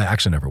Groves. I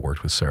actually never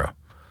worked with Sarah.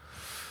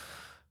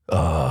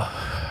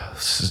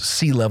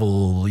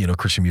 C-level,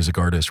 Christian music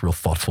artist, real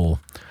thoughtful,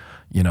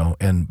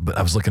 but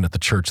I was looking at the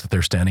church that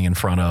they're standing in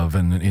front of,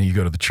 and you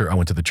go to the church. I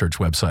went to the church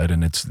website,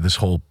 and it's this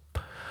whole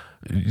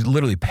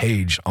literally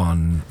page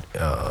on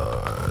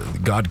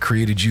God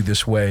created you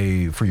this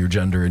way for your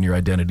gender and your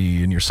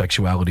identity and your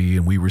sexuality,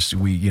 and we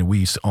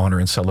honor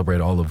and celebrate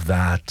all of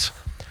that.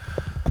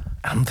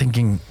 I'm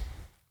thinking,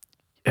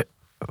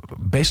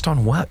 based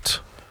on what?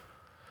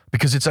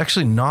 Because it's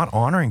actually not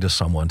honoring to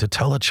someone to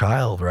tell a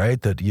child,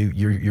 right, that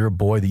you're a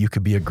boy, that you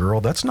could be a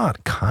girl. That's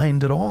not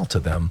kind at all to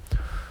them.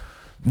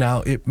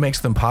 Now it makes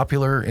them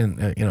popular in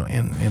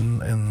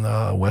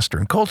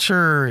Western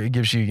culture. It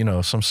gives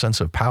you some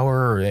sense of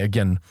power.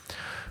 Again,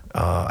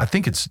 I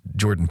think it's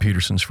Jordan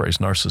Peterson's phrase,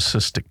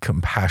 narcissistic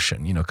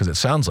compassion. Because it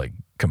sounds like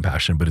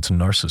compassion, but it's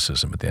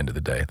narcissism at the end of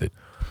the day.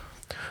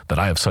 That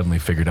I have suddenly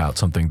figured out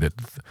something that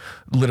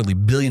literally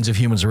billions of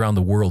humans around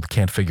the world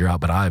can't figure out,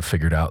 but I've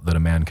figured out that a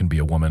man can be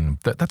a woman.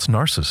 That's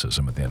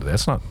narcissism at the end of the day.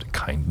 That's not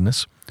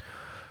kindness.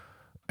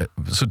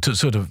 So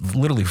to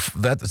literally,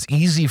 that's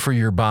easy for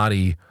your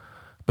body,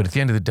 but at the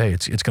end of the day,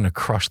 it's going to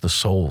crush the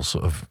souls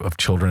of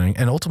children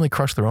and ultimately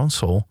crush their own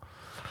soul.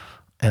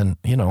 And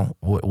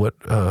what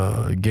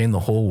gain the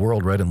whole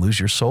world, right, and lose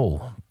your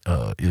soul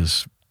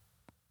is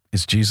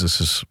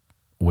Jesus's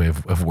way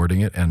of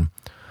wording it. And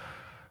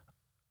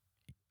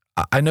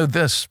I know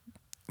this,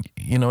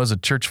 as a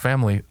church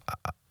family,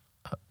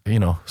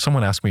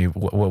 someone asked me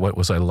what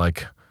was I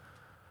like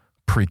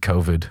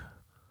pre-COVID.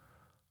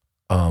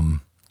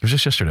 It was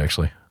just yesterday,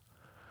 actually.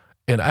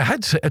 And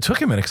it took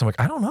a minute because I'm like,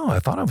 I don't know. I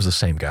thought I was the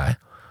same guy.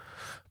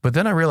 But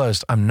then I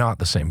realized I'm not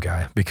the same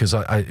guy because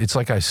it's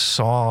like I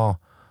saw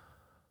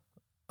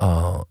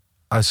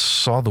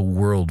the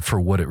world for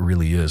what it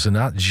really is, and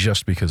not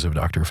just because of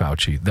Dr.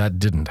 Fauci. That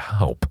didn't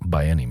help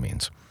by any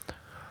means.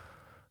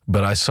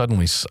 But I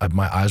suddenly,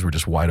 my eyes were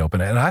just wide open.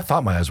 And I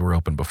thought my eyes were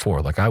open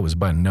before. Like I was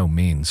by no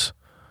means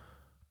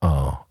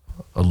a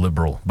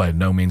liberal, by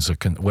no means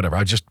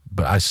whatever.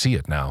 But I see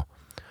it now.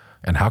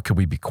 And how could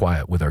we be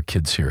quiet with our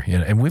kids here?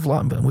 And we've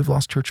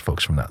lost church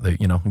folks from that. They,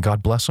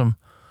 God bless them.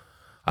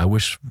 I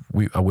wish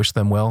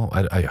them well.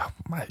 I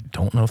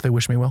don't know if they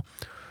wish me well,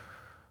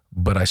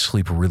 but I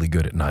sleep really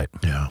good at night.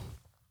 Yeah.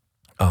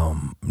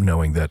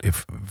 Knowing that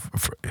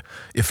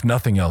if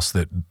nothing else,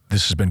 that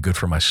this has been good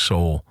for my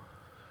soul.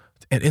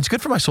 And it's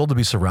good for my soul to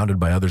be surrounded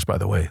by others, by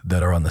the way,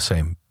 that are on the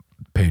same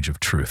page of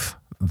truth.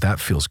 That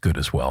feels good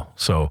as well.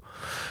 So,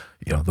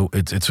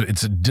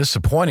 it's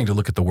disappointing to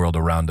look at the world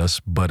around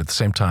us, but at the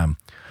same time,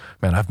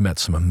 man, I've met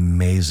some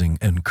amazing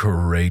and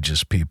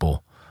courageous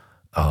people,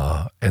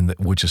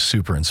 which is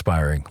super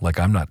inspiring. Like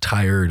I'm not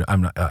tired.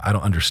 I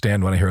don't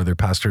understand when I hear other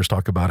pastors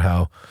talk about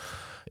how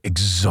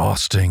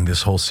exhausting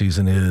this whole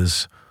season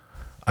is.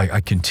 I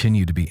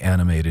continue to be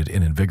animated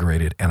and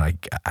invigorated, and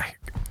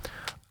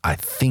I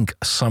think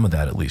some of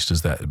that at least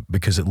is that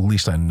because at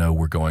least I know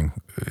we're going,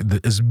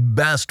 as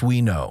best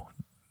we know,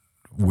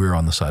 we're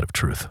on the side of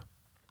truth.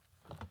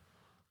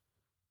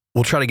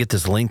 We'll try to get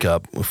this link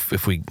up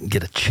if we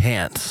get a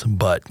chance,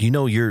 but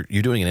you're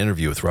doing an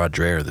interview with Rod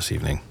Dreher this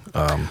evening.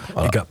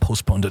 It got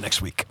postponed to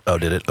next week. Oh,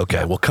 did it? Okay.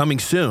 Yeah. Well, coming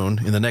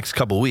soon in the next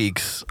couple of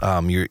weeks,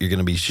 you're going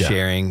to be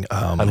sharing.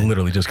 I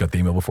literally just got the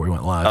email before we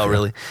went live. Oh,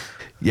 really?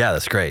 Yeah,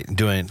 that's great.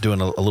 Doing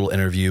a little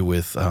interview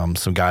with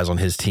some guys on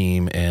his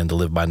team and the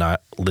Live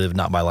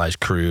Not by Lies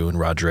crew and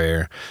Rod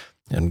Dreher,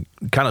 and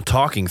kind of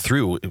talking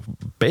through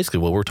basically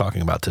what we're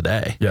talking about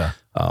today. Yeah.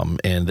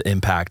 And the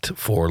impact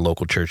for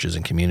local churches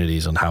and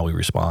communities on how we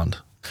respond.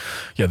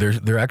 Yeah,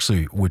 they're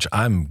actually, which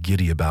I'm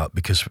giddy about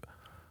because,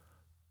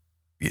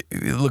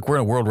 look, we're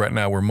in a world right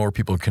now where more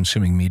people are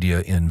consuming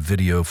media in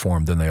video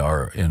form than they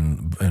are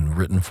in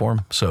written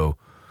form. So,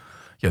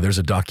 yeah, there's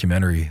a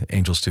documentary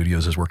Angel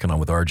Studios is working on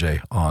with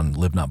RJ on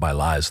Live Not by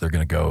Lies. They're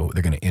going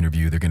to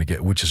interview,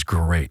 which is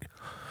great.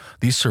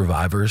 these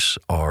survivors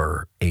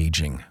are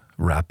aging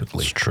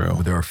rapidly. It's true.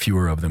 There are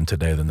fewer of them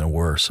today than there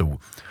were. So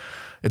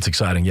it's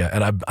exciting. Yeah.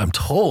 And I'm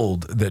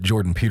told that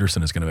Jordan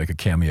Peterson is going to make a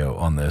cameo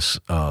on this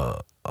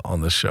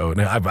show.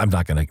 And I'm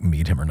not going to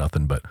meet him or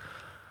nothing, but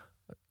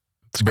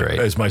it's great.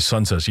 As my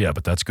son says, yeah,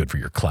 but that's good for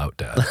your clout,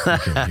 Dad.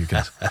 You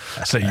can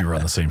say you were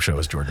on the same show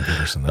as Jordan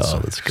Peterson.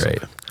 That's great.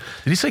 Did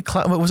he say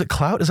clout? What was it?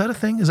 Clout? Is that a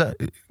thing? Is that?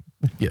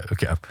 Yeah.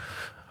 Okay.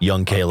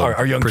 Young Caleb.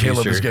 Our young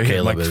Caleb is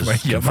my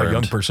young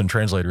confirmed. person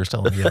translator is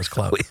telling me he has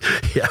clout.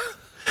 Yeah.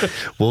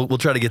 We'll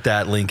try to get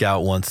that link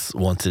out once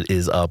it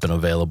is up and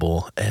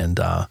available. And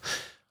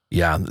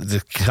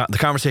the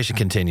conversation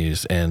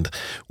continues, and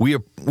we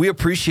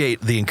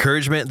appreciate the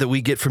encouragement that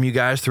we get from you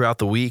guys throughout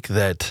the week,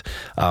 that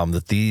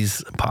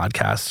these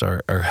podcasts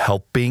are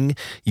helping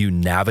you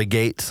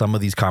navigate some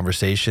of these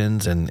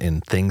conversations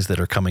and things that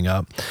are coming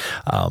up.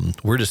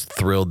 We're just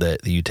thrilled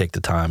that you take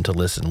the time to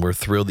listen. We're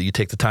thrilled that you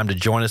take the time to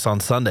join us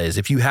on Sundays.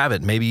 If you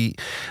haven't, maybe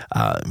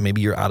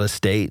you're out of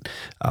state,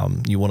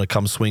 you want to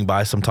come swing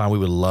by sometime, we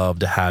would love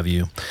to have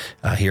you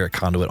here at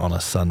Conduit on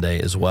a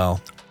Sunday as well.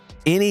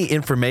 Any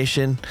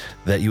information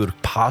that you would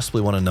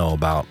possibly want to know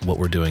about what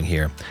we're doing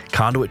here,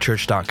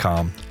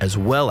 conduitchurch.com, as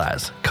well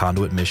as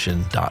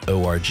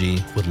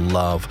conduitmission.org. Would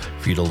love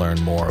for you to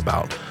learn more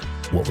about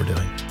what we're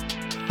doing.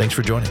 Thanks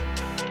for joining.